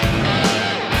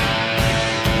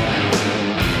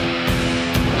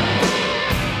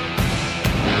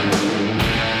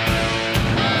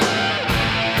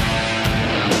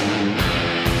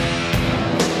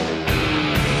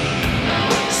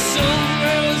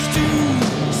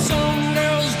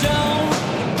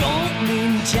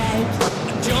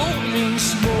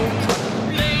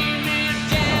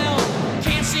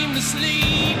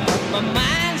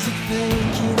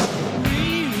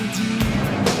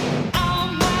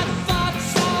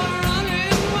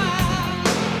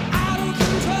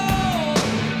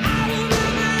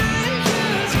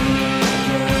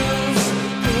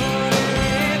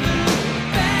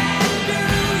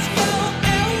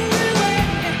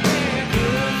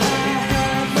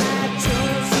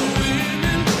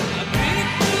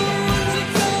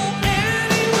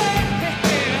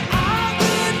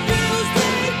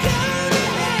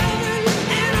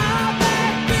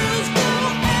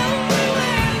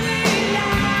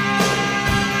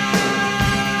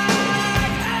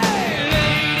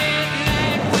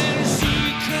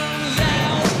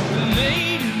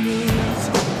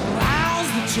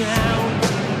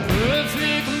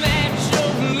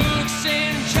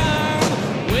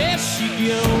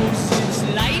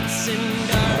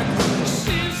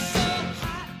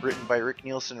 By Rick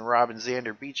Nielsen and Robin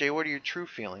Zander. BJ, what are your true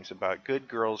feelings about Good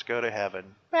Girls Go to Heaven?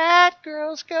 Bad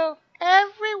Girls Go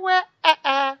Everywhere.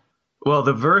 Well,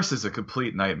 the verse is a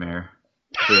complete nightmare.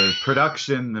 The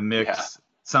production, the mix,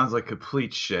 sounds like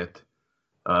complete shit.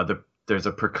 There's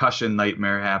a percussion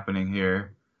nightmare happening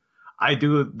here.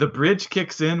 The bridge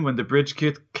kicks in when the bridge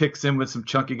kicks in with some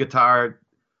chunky guitar.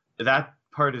 That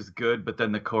part is good, but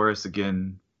then the chorus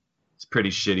again, it's pretty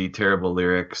shitty, terrible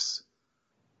lyrics.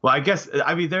 Well,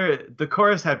 the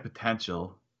chorus had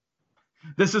potential.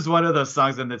 This is one of those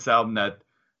songs on this album that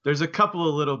there's a couple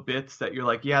of little bits that you're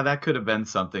like, yeah, that could have been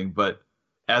something, but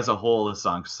as a whole, the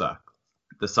song sucks.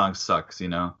 The song sucks, you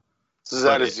know? So is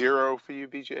that a 0 for you,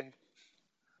 BJ?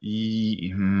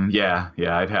 Yeah,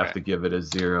 I'd have to give it a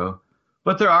 0.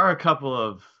 But there are a couple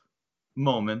of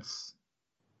moments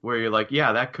where you're like,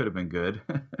 yeah, that could have been good.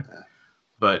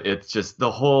 But it's just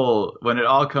when it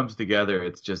all comes together,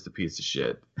 it's just a piece of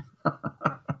shit.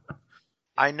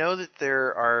 I know that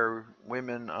there are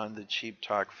women on the Cheap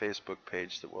Talk Facebook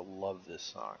page that will love this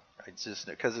song.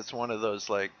 Because it's one of those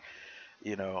like,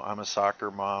 you know, I'm a soccer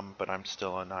mom, but I'm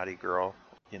still a naughty girl,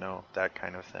 you know, that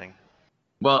kind of thing.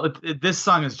 Well, this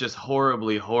song is just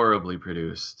horribly, horribly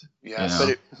produced. Yes. You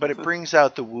know? But it brings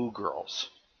out the woo girls.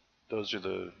 Those are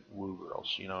the woo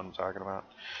girls, you know what I'm talking about?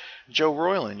 Joe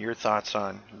Royland, your thoughts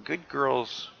on Good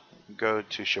Girls Go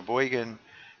to Sheboygan,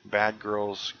 Bad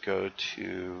Girls Go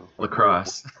to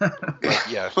Lacrosse.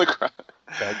 Yeah, Lacrosse.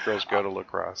 Bad Girls Go to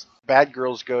Lacrosse. Bad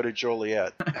Girls Go to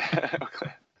Joliet.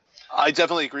 Okay. I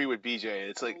definitely agree with BJ.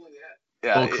 It's like,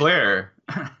 Eau Claire.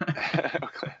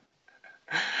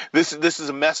 This is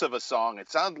a mess of a song.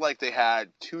 It sounded like they had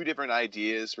 2 different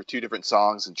ideas for 2 different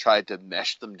songs and tried to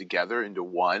mesh them together into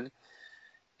one.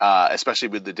 Especially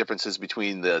with the differences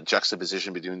between the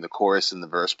juxtaposition between the chorus and the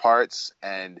verse parts.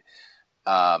 And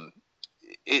I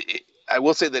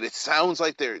will say that it sounds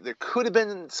like there could have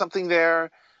been something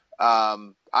there.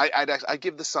 I'd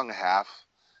give the song a half.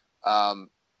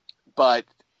 But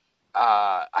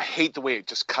I hate the way it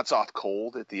just cuts off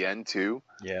cold at the end too.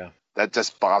 Yeah. That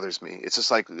just bothers me. It's just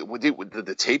like, did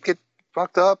the tape get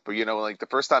fucked up? Or, you know, like the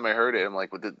first time I heard it, I'm like,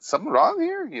 did something wrong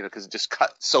here? You know, because it just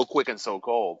cut so quick and so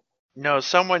cold. No,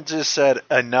 someone just said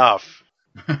enough.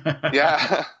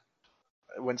 Yeah.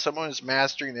 When someone was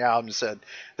mastering the album, said,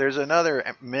 there's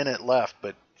another minute left,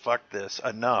 but fuck this,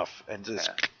 enough. And just,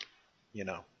 you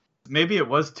know. Maybe it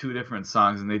was 2 different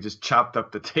songs and they just chopped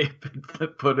up the tape and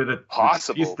put it,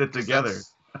 pieced it together.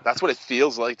 That's what it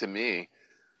feels like to me.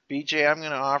 BJ, I'm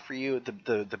going to offer you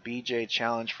the BJ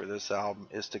challenge for this album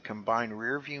is to combine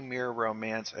Rearview Mirror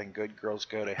Romance and Good Girls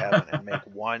Go to Heaven and make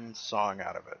one song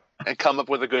out of it. And come up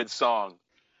with a good song.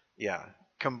 Yeah.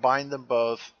 combine them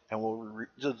both, and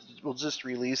we'll just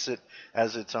release it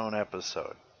as its own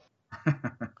episode.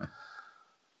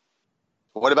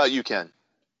 What about you, Ken?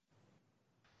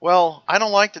 Well, I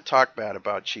don't like to talk bad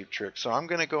about Cheap Trick, so I'm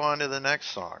going to go on to the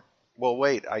next song. Well,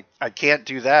 wait, I can't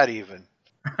do that even.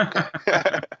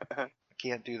 I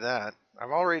can't do that. I've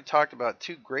already talked about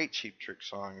 2 great Cheap Trick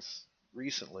songs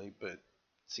recently, but it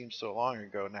seems so long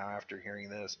ago now after hearing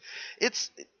this.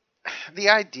 The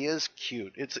idea is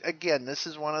cute. This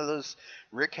is one of those,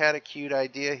 Rick had a cute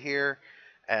idea here,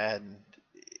 and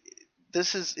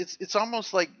it's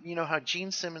almost like, you know how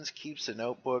Gene Simmons keeps a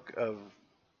notebook of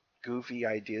goofy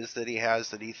ideas that he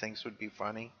has that he thinks would be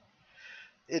funny.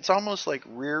 It's almost like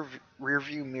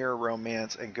Rearview Mirror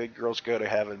Romance and Good Girls Go to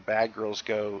Heaven, Bad Girls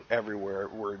Go Everywhere,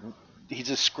 where he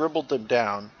just scribbled them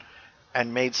down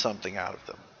and made something out of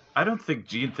them. I don't think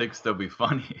Gene thinks they'll be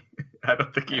funny. I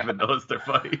don't think he even knows they're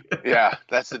funny. Yeah,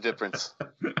 that's the difference.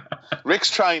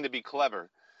 Rick's trying to be clever.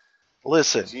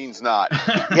 Listen. Gene's not.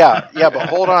 Yeah, but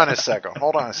hold on a second.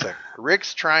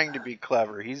 Rick's trying to be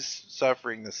clever. He's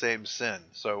suffering the same sin.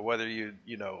 So whether you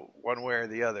know, one way or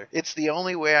the other, it's the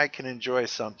only way I can enjoy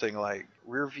something like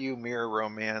Rearview Mirror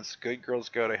Romance, Good Girls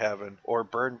Go to Heaven, or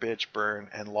Burn Bitch Burn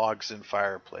and Logs in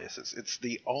Fireplaces. It's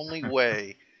the only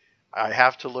way I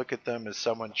have to look at them as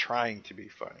someone trying to be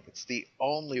funny. It's the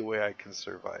only way I can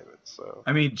survive it. So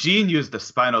I mean, Gene used the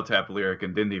Spinal Tap lyric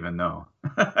and didn't even know.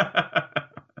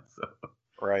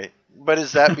 Right. But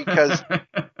is that because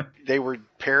they were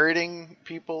parroting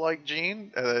people like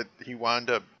Gene? He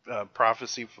wound up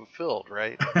prophecy fulfilled,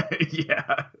 right?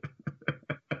 Yeah.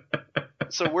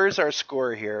 So where's our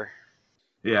score here?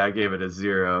 Yeah, I gave it a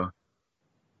 0.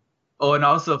 Oh, and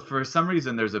also for some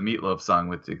reason there's a Meatloaf song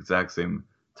with the exact same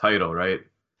title, right?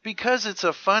 Because it's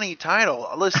a funny title.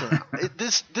 Listen,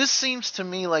 this seems to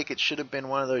me like it should have been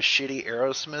one of those shitty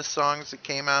Aerosmith songs that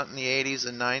came out in the 80s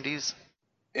and 90s.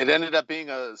 It ended up being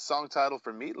a song title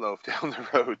for Meatloaf down the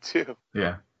road, too.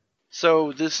 Yeah.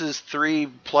 So this is 3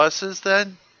 pluses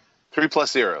then? 3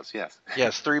 plus zeros, yes.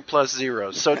 Yes, 3 plus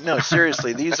zeros. So, no,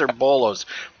 seriously, these are bolos.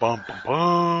 Bum,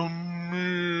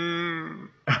 bum,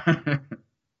 bum.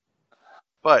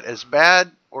 But as bad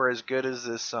or as good as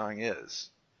this song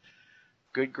is,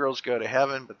 Good Girls Go to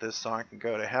Heaven, but this song can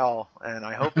go to hell. And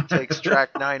I hope it takes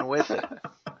track 9 with it.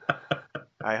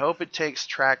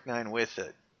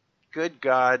 Good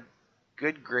God,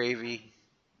 good gravy,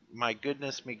 my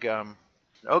goodness me gum.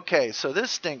 Okay, so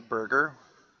this stink burger,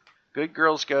 Good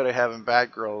Girls Go to Heaven,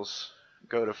 Bad Girls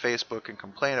Go to Facebook and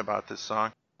complain about this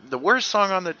song. The worst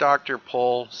song on the Doctor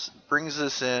poll brings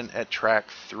us in at track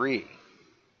 3.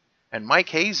 And Mike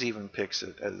Hayes even picks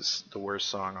it as the worst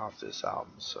song off this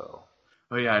album, so.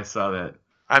 Oh yeah, I saw that.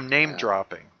 I'm name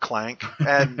dropping, clank.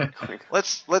 And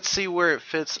let's see where it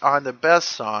fits on the best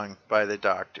song by the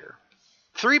Doctor.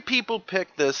 3 people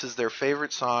picked this as their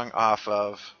favorite song off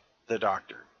of The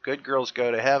Doctor. Good Girls Go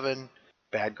to Heaven,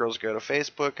 Bad Girls Go to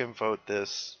Facebook, and vote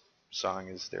this song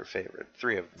as their favorite.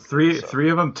 3 of them. Three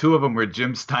of them. 2 of them were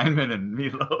Jim Steinman and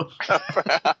Meatloaf.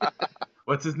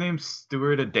 What's his name?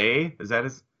 Stuart A Day? Is that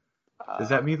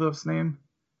Meatloaf's name?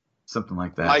 Something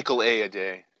like that. Michael A.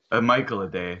 Day. Michael A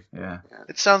Day, yeah.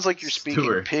 It sounds like you're speaking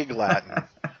Stuart. pig Latin.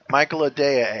 Michael A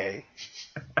Day.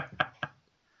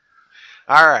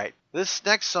 All right. This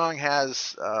next song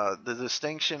has the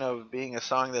distinction of being a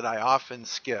song that I often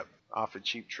skip off a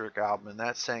Cheap Trick album, and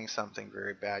that's saying something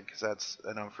very bad because that's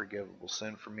an unforgivable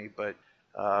sin for me, but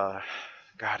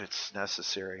God, it's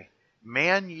necessary.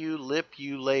 Man You Lip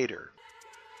You Later.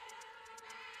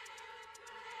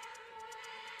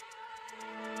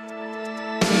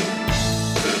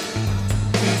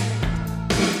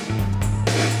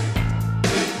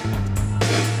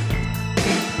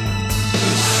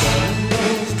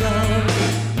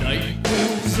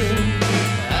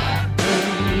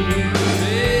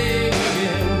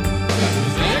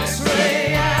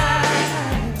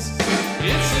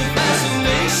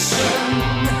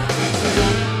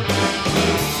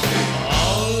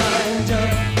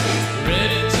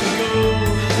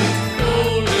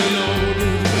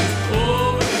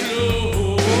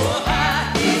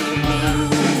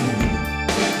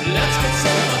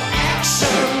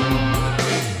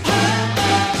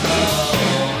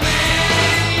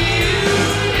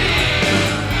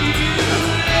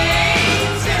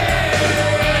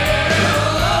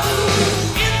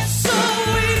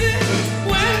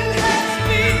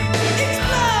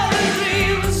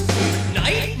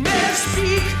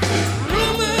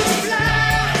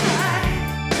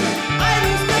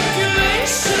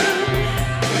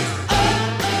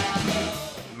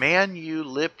 Man You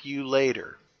Lip You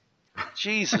Later.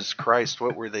 Jesus Christ,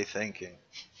 what were they thinking?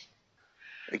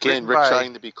 Again, Rick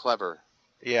trying to be clever.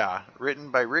 Yeah, written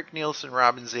by Rick Nielsen,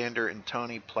 Robin Zander, and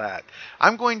Tony Platt.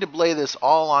 I'm going to lay this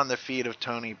all on the feet of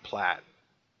Tony Platt.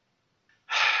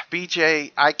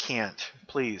 BJ, I can't.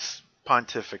 Please,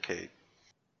 pontificate.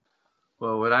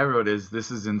 Well, what I wrote is,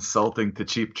 this is insulting to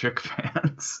Cheap Trick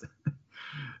fans.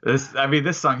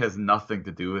 This song has nothing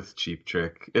to do with Cheap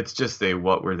Trick. It's just a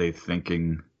what were they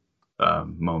thinking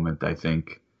moment, I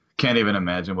think. Can't even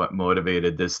imagine what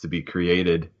motivated this to be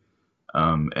created.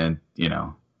 And, you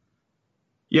know,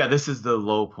 yeah, this is the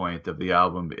low point of the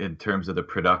album in terms of the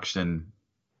production,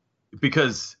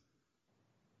 because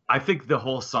I think the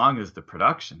whole song is the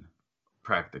production,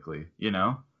 practically, you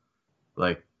know?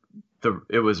 Like,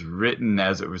 it was written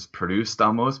as it was produced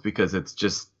almost, because it's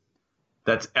just,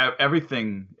 that's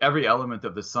everything, every element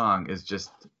of the song is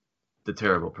just the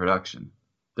terrible production.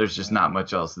 There's just not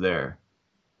much else there.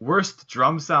 Worst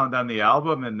drum sound on the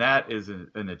album, and that is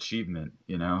an achievement,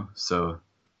 you know? So,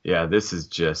 yeah, this is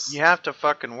just... You have to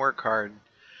fucking work hard.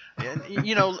 And,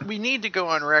 you know, we need to go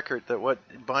on record that what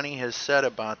Bunny has said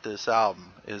about this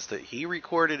album is that he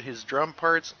recorded his drum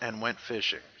parts and went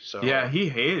fishing. So yeah, he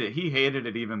hated it. He hated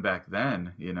it even back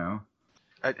then, you know?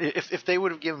 If they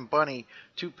would have given Bunny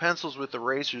 2 pencils with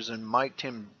erasers and mic'd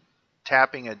him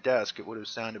tapping a desk, it would have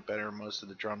sounded better than most of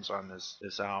the drums on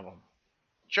this album.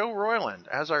 Joe Royland,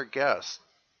 as our guest,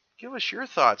 give us your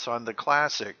thoughts on the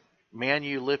classic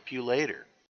Manulipulator.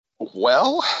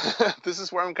 Well, this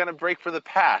is where I'm going to break for the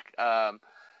pack. I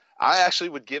actually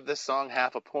would give this song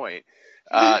half a point.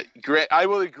 I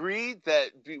will agree that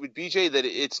with BJ that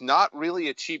it's not really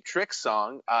a Cheap Trick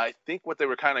song. I think what they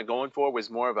were kind of going for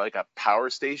was more of like a power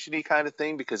station-y kind of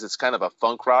thing, because it's kind of a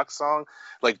funk rock song.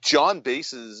 Like John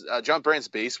Brandt's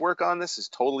bass work on this is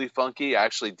totally funky. I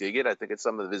actually dig it. I think it's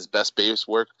some of his best bass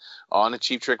work on a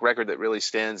Cheap Trick record that really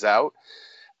stands out.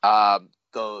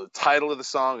 The title of the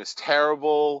song is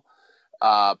terrible.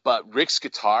 But Rick's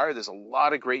guitar, there's a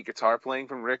lot of great guitar playing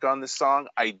from Rick on this song.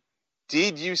 I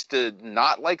did used to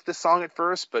not like the song at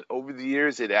first, but over the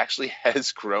years it actually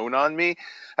has grown on me.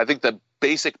 I think the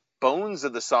basic bones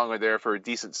of the song are there for a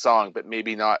decent song, but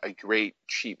maybe not a great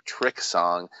Cheap Trick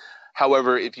song.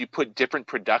 However, if you put different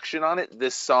production on it,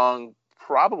 this song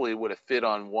probably would have fit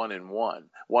on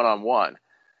one-on-one.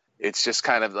 It's just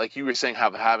kind of like you were saying,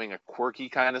 having a quirky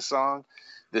kind of song.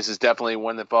 This is definitely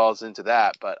one that falls into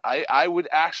that. But I would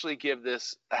actually give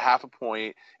this a half a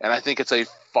point, and I think it's a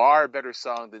far better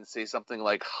song than, say, something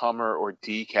like Hummer or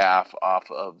Decaf off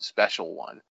of Special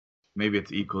One. Maybe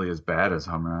it's equally as bad as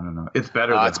Hummer. I don't know. It's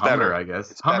better than Hummer, I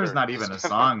guess. Hummer's not even a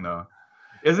song, though.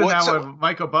 Isn't that what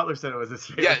Michael Butler said it was his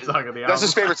favorite song of the album? That's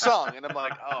his favorite song. And I'm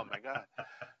like, oh, my God.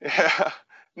 Yeah.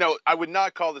 No, I would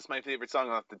not call this my favorite song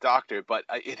off The Doctor, but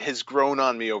it has grown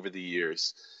on me over the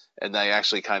years. And I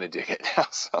actually kind of dig it now.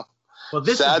 So, well,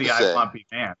 this is the I Want Be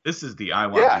Man. This is the I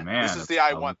Want Be Man. This is the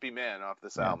I Want Be Man off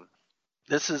this album.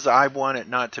 This is I Want It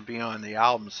Not to Be on the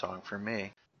album song for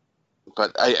me.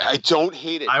 But I don't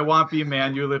hate it. I Want Be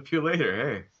Man, You Live You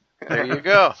Later. Hey. There you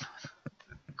go.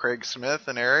 Craig Smith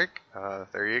and Eric,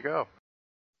 there you go.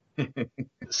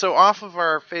 So off of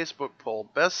our Facebook poll,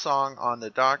 best song on The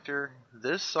Doctor,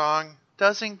 this song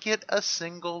doesn't get a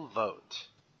single vote.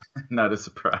 Not a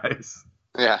surprise.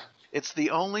 Yeah. It's the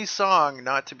only song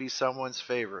not to be someone's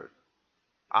favorite.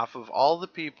 Off of all the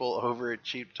people over at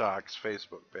Cheap Talk's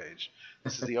Facebook page,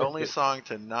 this is the only song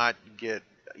to not get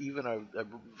even a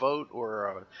vote or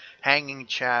a hanging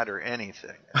chat or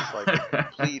anything. It's like a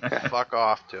complete fuck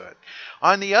off to it.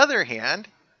 On the other hand,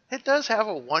 it does have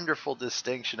a wonderful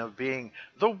distinction of being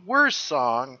the worst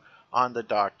song on the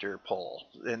Doctor poll.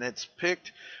 And it's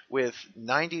picked with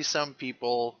 90-some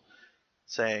people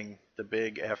saying the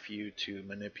big FU to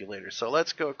Manipulator. So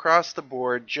let's go across the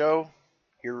board. Joe,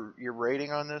 your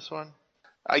rating on this one?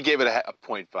 I gave it a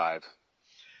 0.5.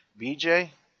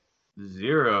 BJ?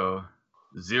 0.0.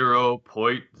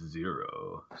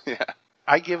 Yeah.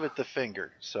 I give it the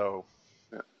finger, so...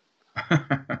 Yeah.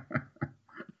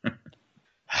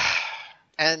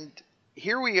 And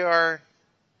here we are,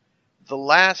 the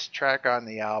last track on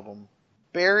the album,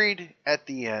 buried at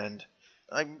the end.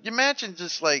 Like, imagine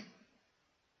just like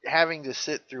having to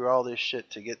sit through all this shit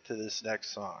to get to this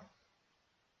next song.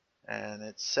 And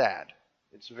it's sad.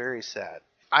 It's very sad.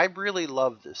 I really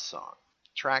love this song.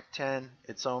 Track 10,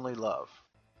 It's Only Love.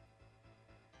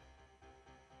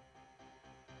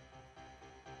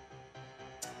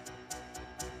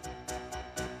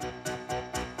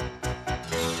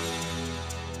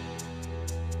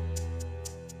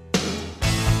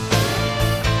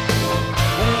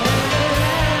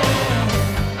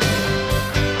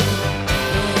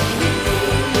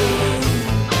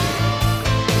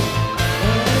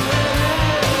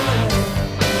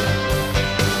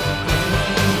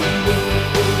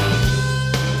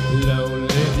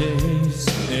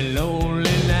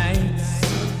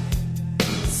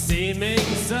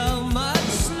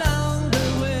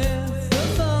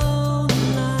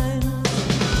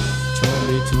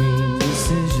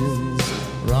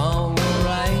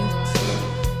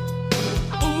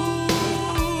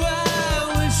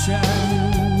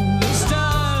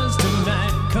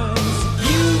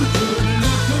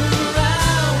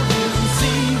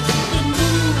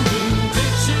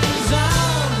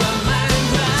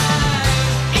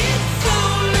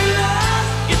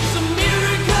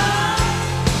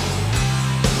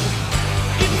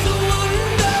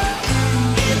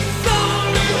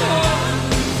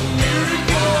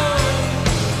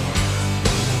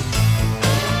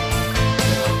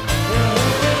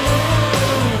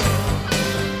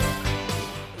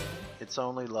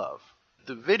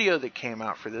 the video that came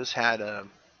out for this had a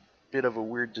bit of a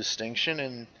weird distinction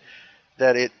in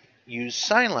that it used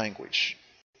sign language.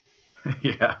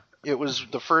 Yeah. It was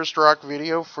the first rock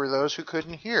video for those who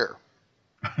couldn't hear.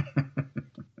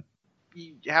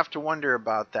 You have to wonder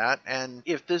about that. And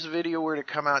if this video were to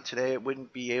come out today, it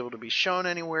wouldn't be able to be shown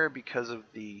anywhere because of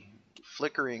the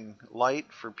flickering light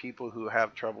for people who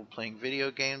have trouble playing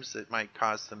video games that might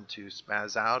cause them to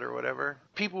spaz out or whatever.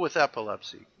 People with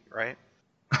epilepsy, right?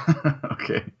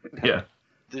 Okay. Yeah.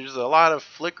 There's a lot of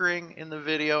flickering in the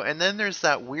video, and then there's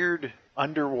that weird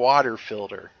underwater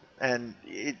filter. And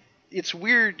it's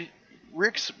weird.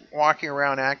 Rick's walking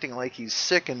around acting like he's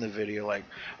sick in the video, like,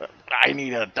 I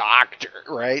need a doctor,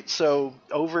 right? So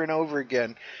over and over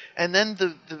again. And then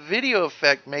the video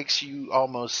effect makes you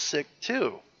almost sick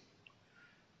too.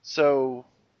 So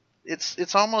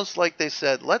it's almost like they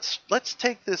said, let's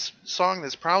take this song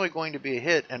that's probably going to be a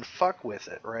hit and fuck with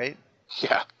it, right?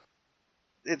 Yeah.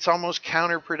 It's almost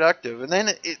counterproductive. And then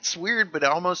it's weird, but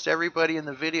almost everybody in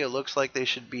the video looks like they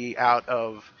should be out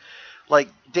of... Like,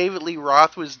 David Lee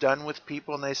Roth was done with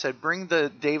people, and they said, bring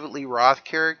the David Lee Roth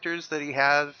characters that he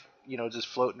has, just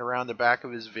floating around the back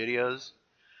of his videos.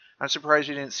 I'm surprised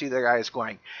you didn't see the guys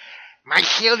going, my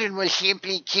children will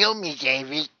simply kill me,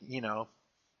 David.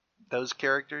 Those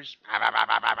characters.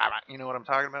 You know what I'm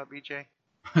talking about, BJ?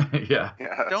 Yeah. Yes.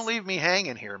 Don't leave me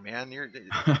hanging here, man.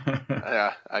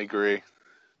 Yeah, I agree.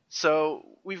 So,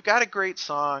 we've got a great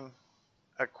song,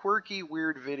 a quirky,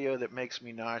 weird video that makes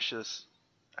me nauseous.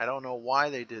 I don't know why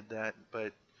they did that,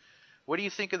 but what do you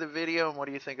think of the video and what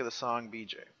do you think of the song,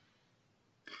 BJ?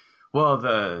 Well,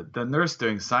 the nurse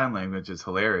doing sign language is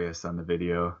hilarious on the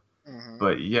video. Mm-hmm.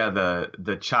 But yeah,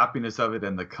 the choppiness of it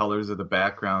and the colors of the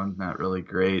background, not really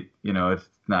great. It's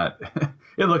not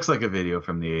it looks like a video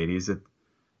from the 80s.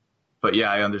 But yeah,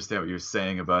 I understand what you're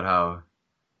saying about how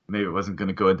maybe it wasn't going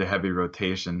to go into heavy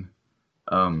rotation.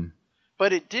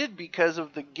 But it did because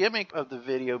of the gimmick of the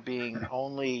video being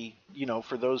only,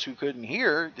 for those who couldn't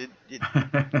hear.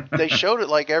 They showed it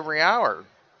like every hour.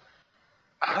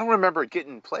 I don't remember it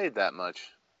getting played that much.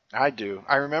 I do.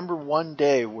 I remember one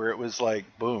day where it was like,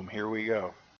 boom, here we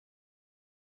go.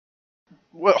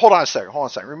 Well, hold on a second.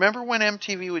 Remember when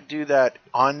MTV would do that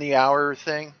on the hour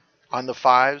thing on the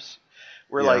 5s?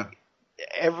 Where like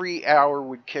every hour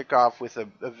would kick off with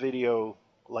a video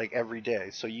like every day.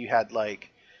 So you had like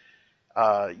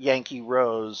Yankee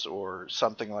Rose or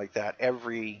something like that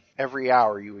every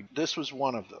hour. This was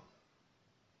one of them.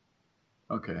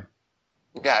 Okay.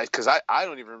 Yeah, because I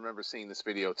don't even remember seeing this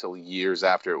video till years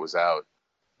after it was out.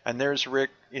 And there's Rick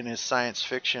in his science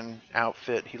fiction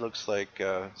outfit. He looks like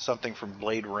something from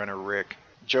Blade Runner Rick.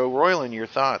 Joe Royland, your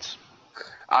thoughts?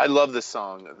 I love this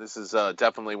song. This is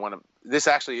definitely this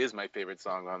actually is my favorite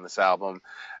song on this album.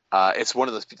 It's one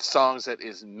of the songs that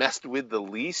is messed with the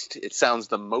least. It sounds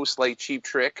the most like Cheap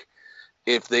Trick.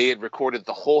 If they had recorded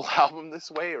the whole album this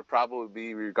way, it would probably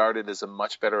be regarded as a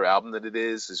much better album than it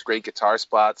is. There's great guitar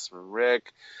spots from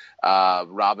Rick.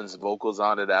 Robin's vocals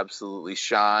on it absolutely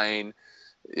shine.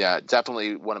 Yeah,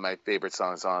 definitely one of my favorite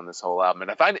songs on this whole album. And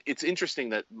I find it's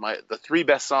interesting that the three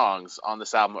best songs on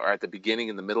this album are at the beginning,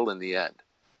 in the middle, and the end.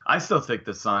 I still think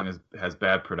this song has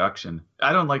bad production.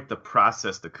 I don't like the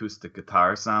processed acoustic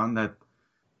guitar sound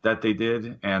that they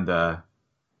did. And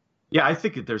yeah, I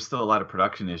think there's still a lot of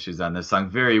production issues on this song.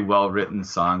 Very well-written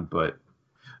song. But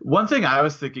one thing I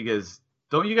was thinking is,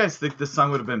 don't you guys think this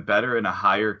song would have been better in a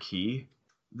higher key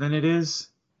than it is?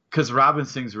 Because Robin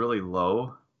sings really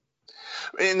low.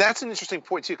 And that's an interesting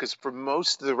point, too, because for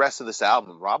most of the rest of this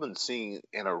album, Robin's singing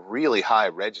in a really high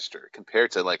register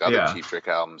compared to like other Cheap Trick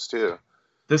albums, too.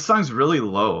 This song's really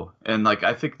low, and like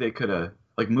I think they could have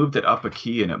like moved it up a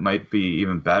key and it might be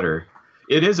even better.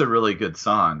 It is a really good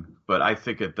song, but I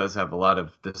think it does have a lot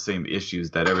of the same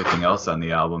issues that everything else on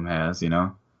the album has,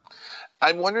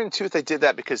 I'm wondering, too, if they did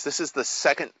that because this is the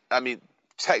second,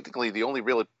 technically the only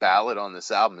real ballad on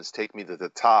this album is Take Me to the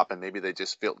Top, and maybe they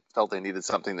just felt they needed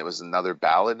something that was another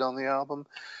ballad on the album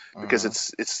because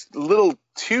it's a little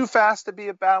too fast to be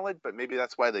a ballad, but maybe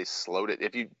that's why they slowed it.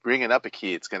 If you bring it up a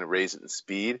key, it's going to raise it in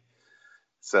speed.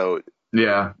 So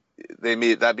yeah,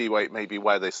 that'd be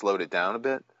why they slowed it down a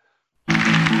bit.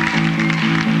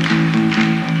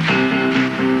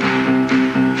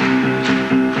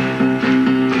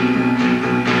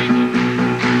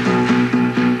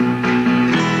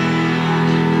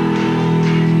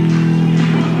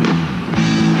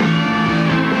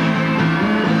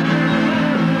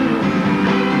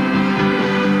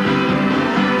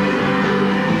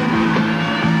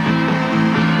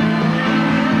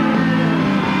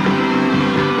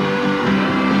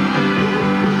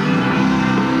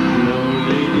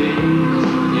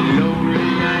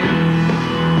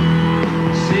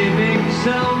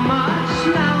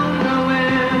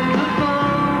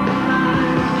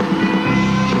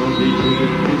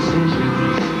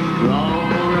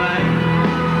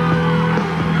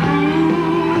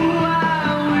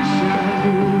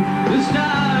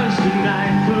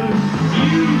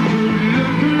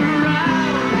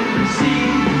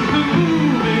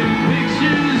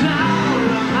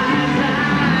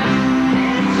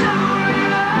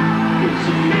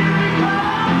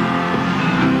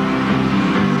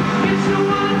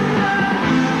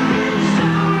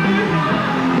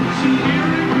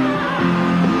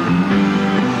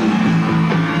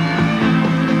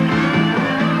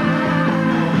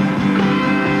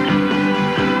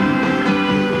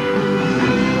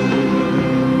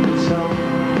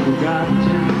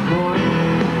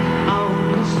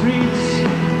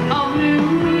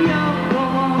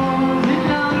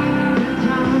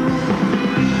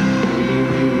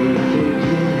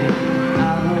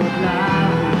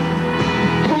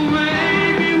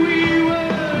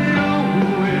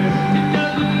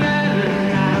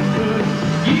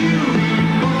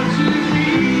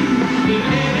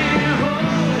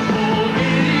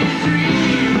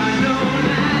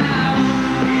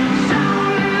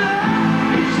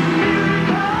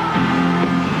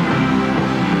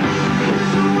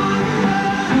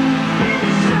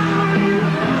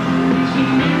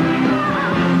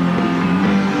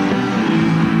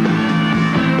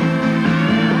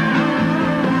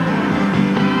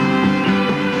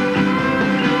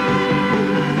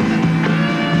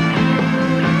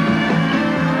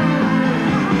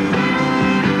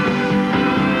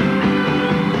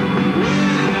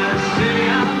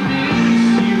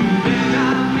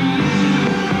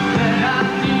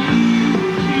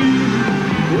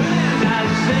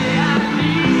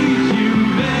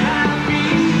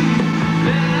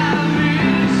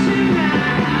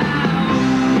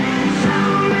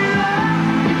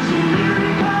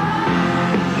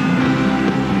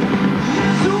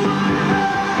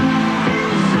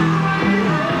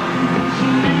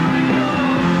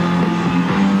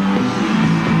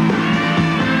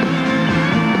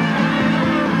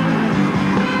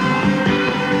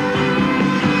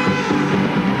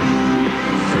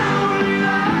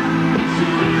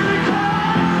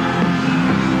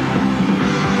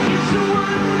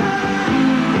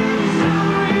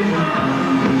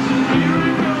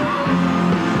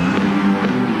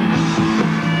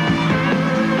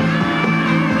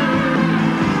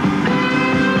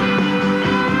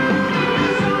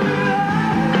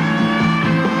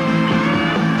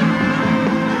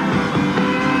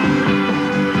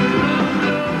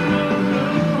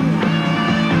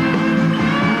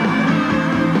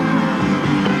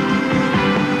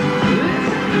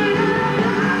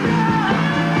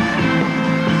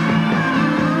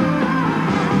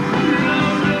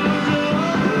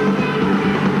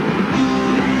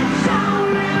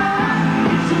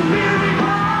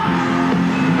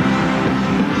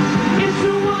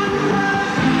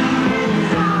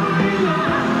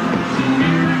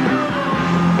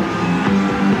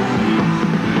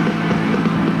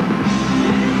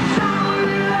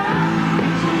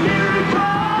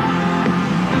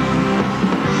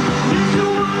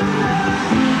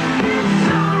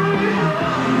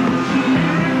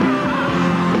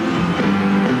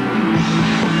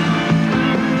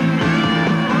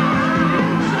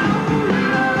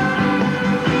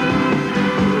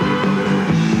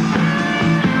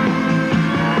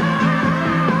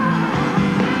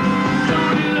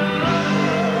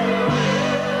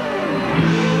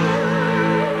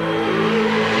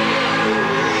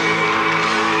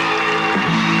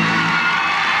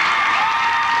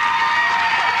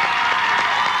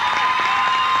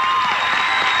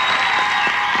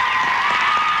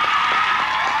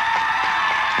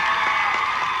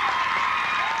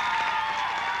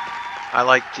 I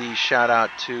like the shout out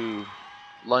to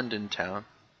London Town.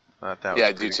 I thought that was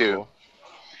I do pretty too. cool.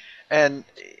 And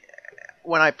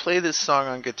when I play this song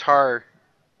on guitar,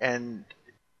 and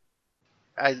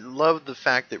I love the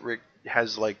fact that Rick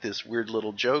has like this weird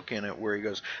little joke in it where he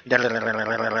goes,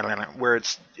 where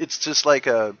it's just like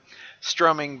a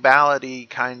strumming ballady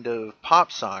kind of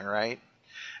pop song, right?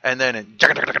 And then it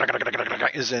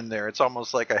is in there. It's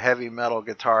almost like a heavy metal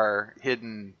guitar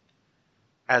hidden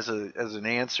as an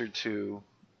answer to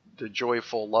the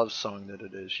joyful love song that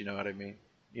it is. You know what I mean?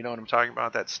 You know what I'm talking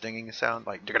about? That stinging sound,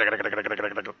 like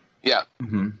Yeah.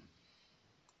 Mm-hmm.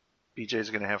 BJ's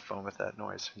gonna have fun with that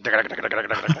noise.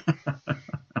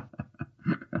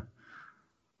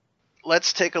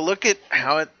 Let's take a look at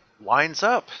how it lines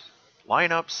up.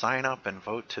 Line up, sign up, and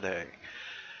vote today.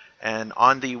 And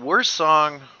on the worst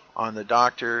song on the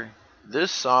Doctor,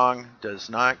 this song does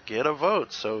not get a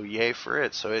vote, so yay for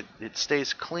it. So it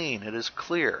stays clean, it is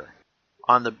clear.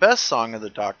 On the best song of the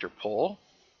Doctor poll,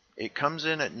 it comes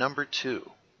in at number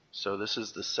 2. So this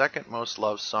is the second most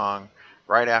loved song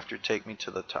right after Take Me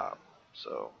to the Top.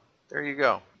 So there you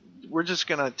go. We're just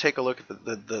going to take a look at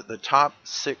the top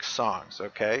 6 songs,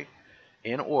 okay?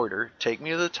 In order, Take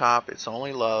Me to the Top, It's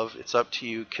Only Love, It's Up to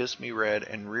You, Kiss Me Red,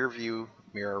 and Rearview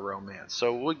Mirror Romance.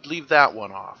 So we'll leave that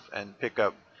one off and pick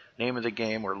up Name of the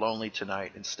Game or Lonely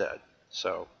Tonight instead.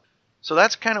 So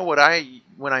that's kind of what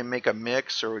when I make a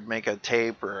mix or would make a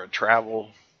tape or a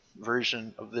travel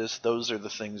version of this, those are the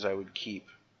things I would keep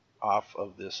off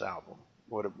of this album.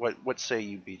 What say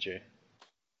you, BJ?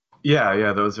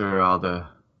 Yeah, those are all the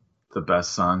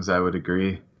best songs. I would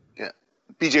agree. Yeah,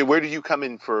 BJ, where do you come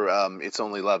in for It's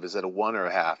Only Love? Is it a 1 or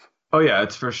a half? Oh yeah,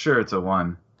 it's for sure. It's a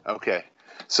 1. Okay,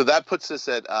 so that puts us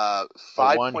at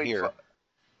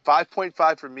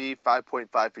 5.5 for me,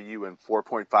 5.5 for you, and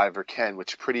 4.5 for Ken,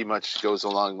 which pretty much goes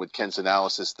along with Ken's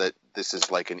analysis that this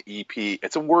is like an EP.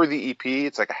 It's a worthy EP.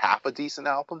 It's like a half a decent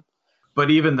album. But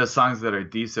even the songs that are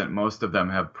decent, most of them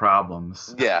have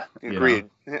problems. Yeah, agreed.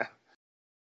 Yeah.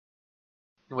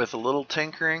 With a little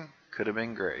tinkering, could have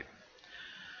been great.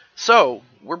 So,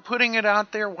 we're putting it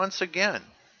out there once again.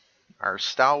 Our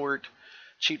stalwart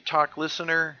Cheap Talk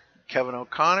listener, Kevin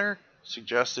O'Connor,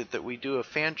 suggested that we do a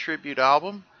fan tribute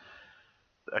album,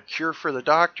 A Cure for the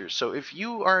Doctor. So if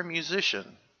you are a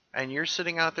musician and you're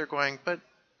sitting out there going, but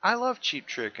I love Cheap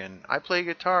Trick and I play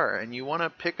guitar, and you want to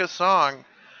pick a song,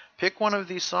 pick one of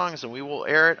these songs and we will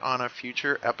air it on a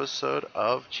future episode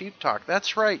of Cheap Talk.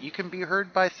 That's right, you can be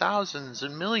heard by thousands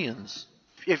and millions.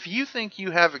 If you think you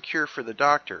have a cure for the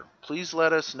Doctor, please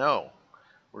let us know.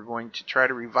 We're going to try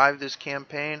to revive this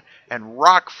campaign and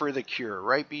rock for the Cure,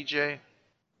 right, BJ?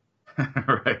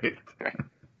 Right.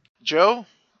 Joe,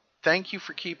 thank you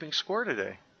for keeping score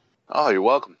today. Oh, you're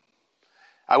welcome.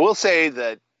 I will say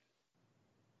that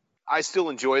I still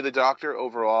enjoy the Doctor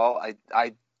overall.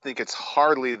 I think it's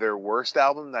hardly their worst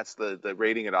album. That's the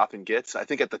rating it often gets. I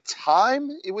think at the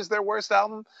time it was their worst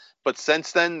album, but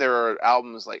since then there are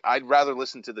albums like I'd rather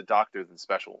listen to the Doctor than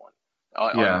Special One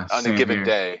on a given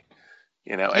day.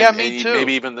 You know, yeah, me too.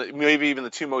 Maybe even the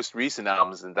 2 most recent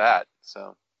albums than that.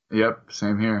 So. Yep,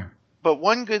 same here. But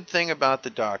one good thing about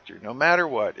the Doctor, no matter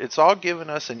what, it's all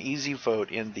given us an easy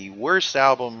vote in the worst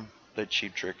album that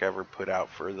Cheap Trick ever put out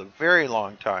for a very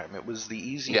long time. It was the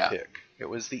easy pick. It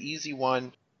was the easy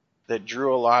one that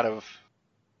drew a lot of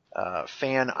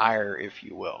fan ire, if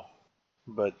you will.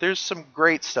 But there's some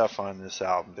great stuff on this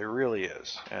album. There really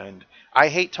is. And I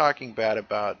hate talking bad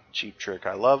about Cheap Trick.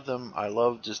 I love them. I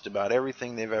love just about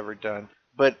everything they've ever done.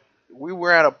 But we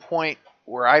were at a point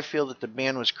where I feel that the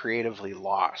band was creatively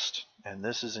lost. And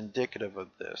this is indicative of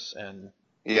this. And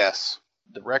yes,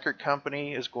 the record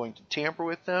company is going to tamper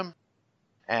with them.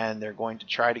 And they're going to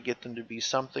try to get them to be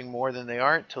something more than they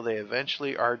are until they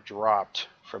eventually are dropped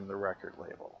from the record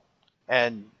label.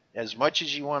 And as much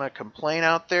as you want to complain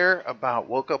out there about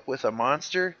Woke Up With a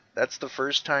Monster, that's the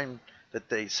first time that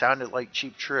they sounded like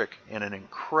Cheap Trick in an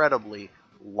incredibly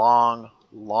long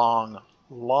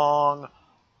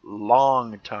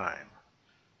time.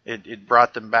 It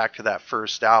brought them back to that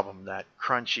first album, that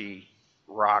crunchy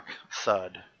rock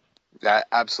thud. I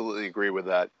absolutely agree with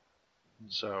that.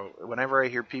 So whenever I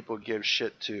hear people give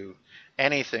shit to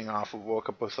anything off of Woke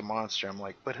Up With a Monster, I'm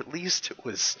like, but at least it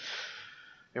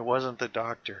wasn't the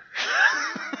Doctor.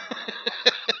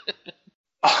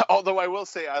 Although I will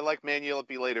say I like Man You'll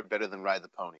Be Later better than Ride the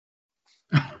Pony.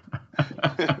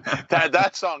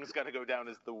 that song is going to go down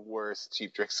as the worst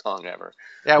Cheap Trick song ever.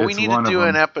 Yeah, we need to do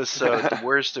an episode, the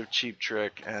worst of Cheap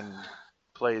Trick, and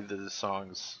play the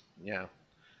songs. Yeah,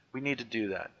 we need to do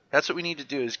that. That's what we need to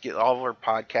do, is get all of our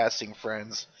podcasting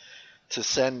friends to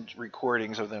send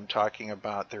recordings of them talking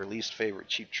about their least favorite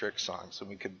Cheap Trick songs, and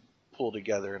we could pull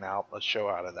together a show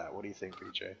out of that. What do you think,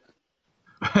 BJ?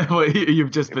 Well,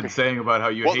 you've just been saying about how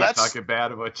you hate talking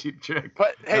bad about Cheap Trick.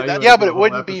 But hey, but it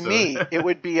wouldn't be me. It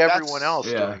would be everyone else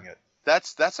doing it.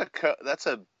 That's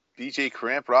a BJ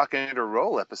Cramp Rock and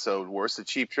Roll episode. Worse than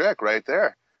Cheap Trick, right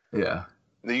there. Yeah.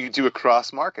 Then you can do a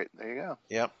cross market. There you go.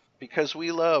 Yep. Because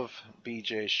we love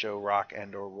BJ's show, Rock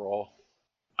and Roll.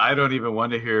 I don't even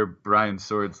want to hear Brian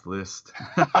Sword's list.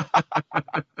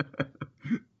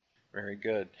 Very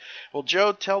good. Well,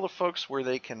 Joe, tell the folks where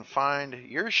they can find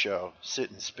your show,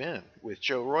 Sit and Spin, with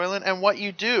Joe Royland, and what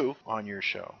you do on your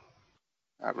show.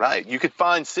 All right. You can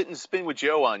find Sit and Spin with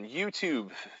Joe on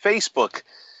YouTube, Facebook,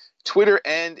 Twitter,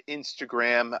 and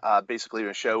Instagram. Basically,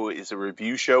 the show is a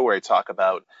review show where I talk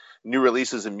about new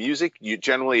releases of music.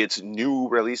 Generally, it's new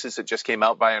releases that just came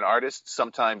out by an artist.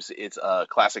 Sometimes it's a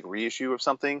classic reissue of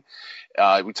something.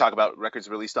 We talk about records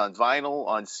released on vinyl,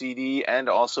 on CD, and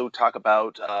also talk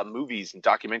about movies and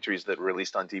documentaries that were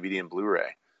released on DVD and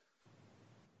Blu-ray.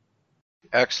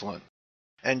 Excellent.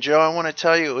 And Joe, I want to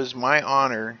tell you it was my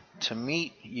honor to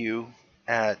meet you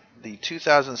at the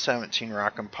 2017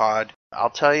 Rockin' Pod. I'll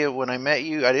tell you, when I met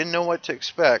you, I didn't know what to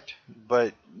expect,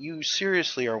 but you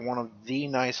seriously are one of the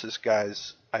nicest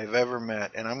guys I've ever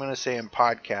met. And I'm going to say in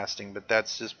podcasting, but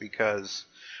that's just because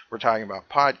we're talking about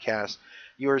podcasts.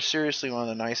 You are seriously one of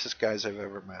the nicest guys I've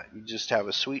ever met. You just have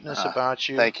a sweetness about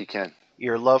you. Thank you, Ken.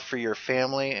 Your love for your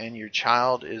family and your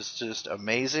child is just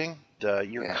amazing.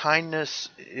 Your kindness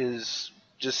is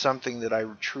just something that I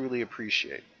truly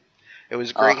appreciate. It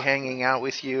was great hanging out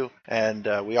with you, and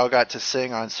we all got to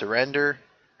sing on Surrender,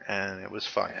 and it was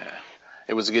fun. Yeah.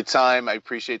 It was a good time. I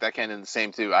appreciate that, Ken, and the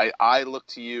same too. I look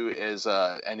to you as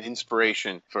an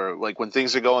inspiration for, like, when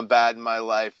things are going bad in my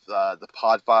life. The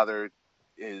Podfather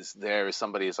is there as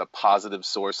somebody, as a positive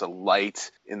source of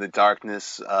light in the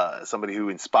darkness, somebody who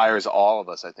inspires all of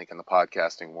us, I think, in the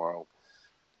podcasting world.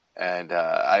 And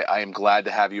I am glad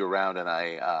to have you around, and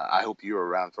I hope you're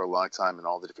around for a long time in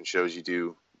all the different shows you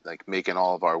do, like making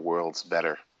all of our worlds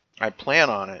better. I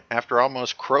plan on it. After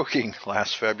almost croaking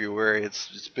last February,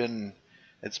 it's been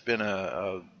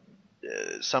a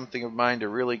something of mine to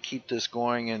really keep this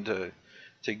going and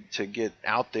to get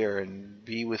out there and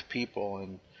be with people,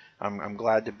 and I'm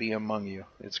glad to be among you.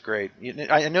 It's great.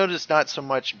 I noticed not so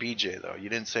much BJ though. You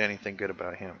didn't say anything good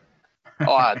about him.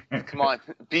 Oh, come on.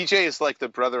 BJ is like the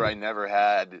brother I never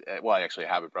had. Well, I actually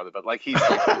have a brother, but like he's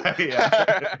like,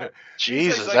 yeah.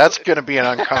 Jesus, like, that's going to be an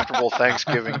uncomfortable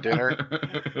Thanksgiving dinner.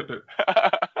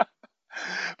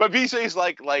 But BJ is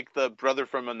like the brother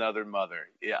from another mother.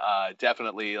 Yeah,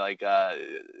 definitely. Like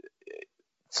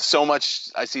so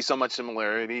much. I see so much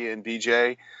similarity in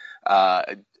BJ.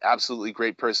 Absolutely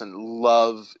great person.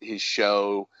 Love his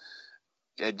show.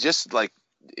 Just like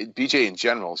BJ in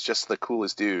general is just the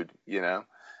coolest dude, you know.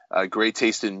 Great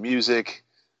taste in music.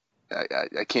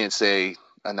 I can't say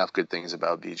enough good things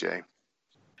about BJ.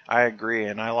 I agree,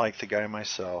 and I like the guy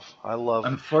myself. I love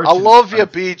you,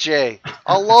 BJ.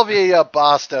 I love you, you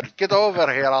bastard. Get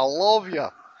over here. I love you.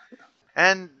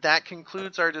 And that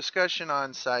concludes our discussion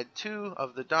on side 2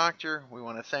 of The Doctor. We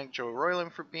want to thank Joe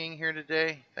Royland for being here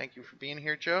today. Thank you for being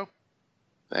here, Joe.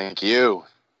 Thank you.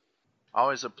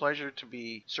 Always a pleasure to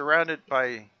be surrounded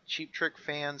by Cheap Trick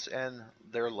fans and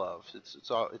their love.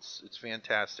 It's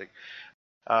fantastic.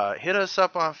 Hit us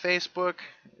up on Facebook.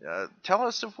 Tell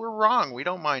us if we're wrong. We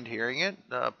don't mind hearing it.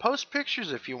 Post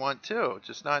pictures if you want to,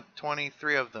 just not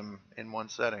 23 of them in one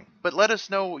setting. But let us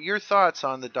know your thoughts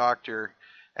on The Doctor.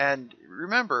 And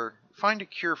remember, find a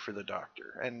cure for The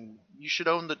Doctor. And you should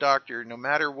own The Doctor no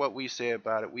matter what we say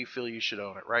about it. We feel you should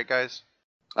own it. Right, guys?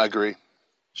 I agree.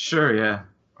 Sure, yeah.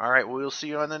 All right, we'll see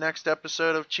you on the next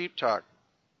episode of Cheap Talk.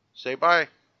 Say bye.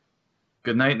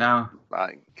 Good night now.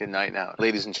 Bye. Good night now,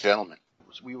 ladies and gentlemen.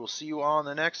 We will see you all on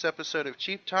the next episode of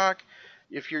Cheap Talk.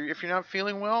 If you're not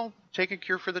feeling well, take a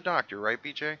cure for The Doctor, right,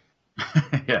 BJ?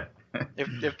 Yeah.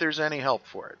 if there's any help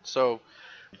for it. So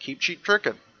keep cheap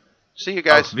tricking. See you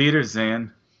guys. Auf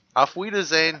Wiedersehen. Auf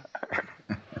Wiedersehen.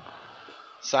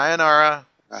 Sayonara.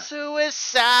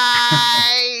 Suicide!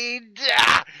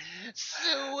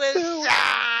 Suicide!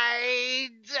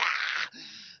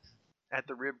 At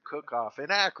the Rib Cook-Off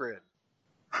in Akron.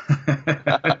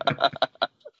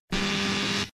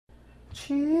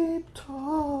 Cheap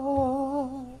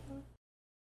Talk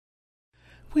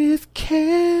with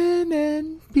Ken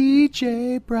and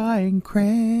BJ Brian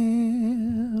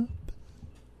Cramp.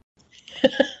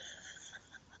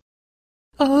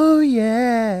 Oh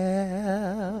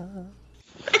yeah.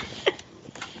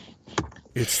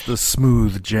 It's the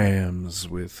Smooth Jams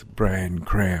with Brian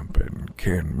Cramp and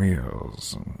Ken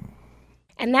Mills.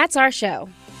 And that's our show.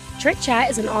 Trick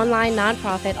Chat is an online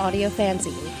nonprofit audio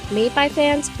fanzine made by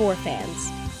fans for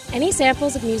fans. Any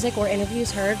samples of music or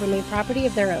interviews heard remain property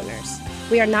of their owners.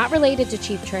 We are not related to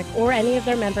Cheap Trick or any of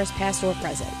their members past or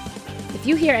present. If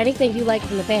you hear anything you like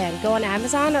from the band, go on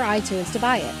Amazon or iTunes to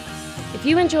buy it. If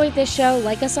you enjoyed this show,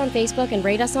 like us on Facebook and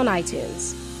rate us on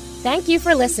iTunes. Thank you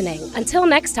for listening. Until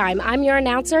next time, I'm your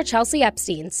announcer, Chelsea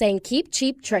Epstein, saying keep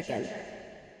cheap trickin'.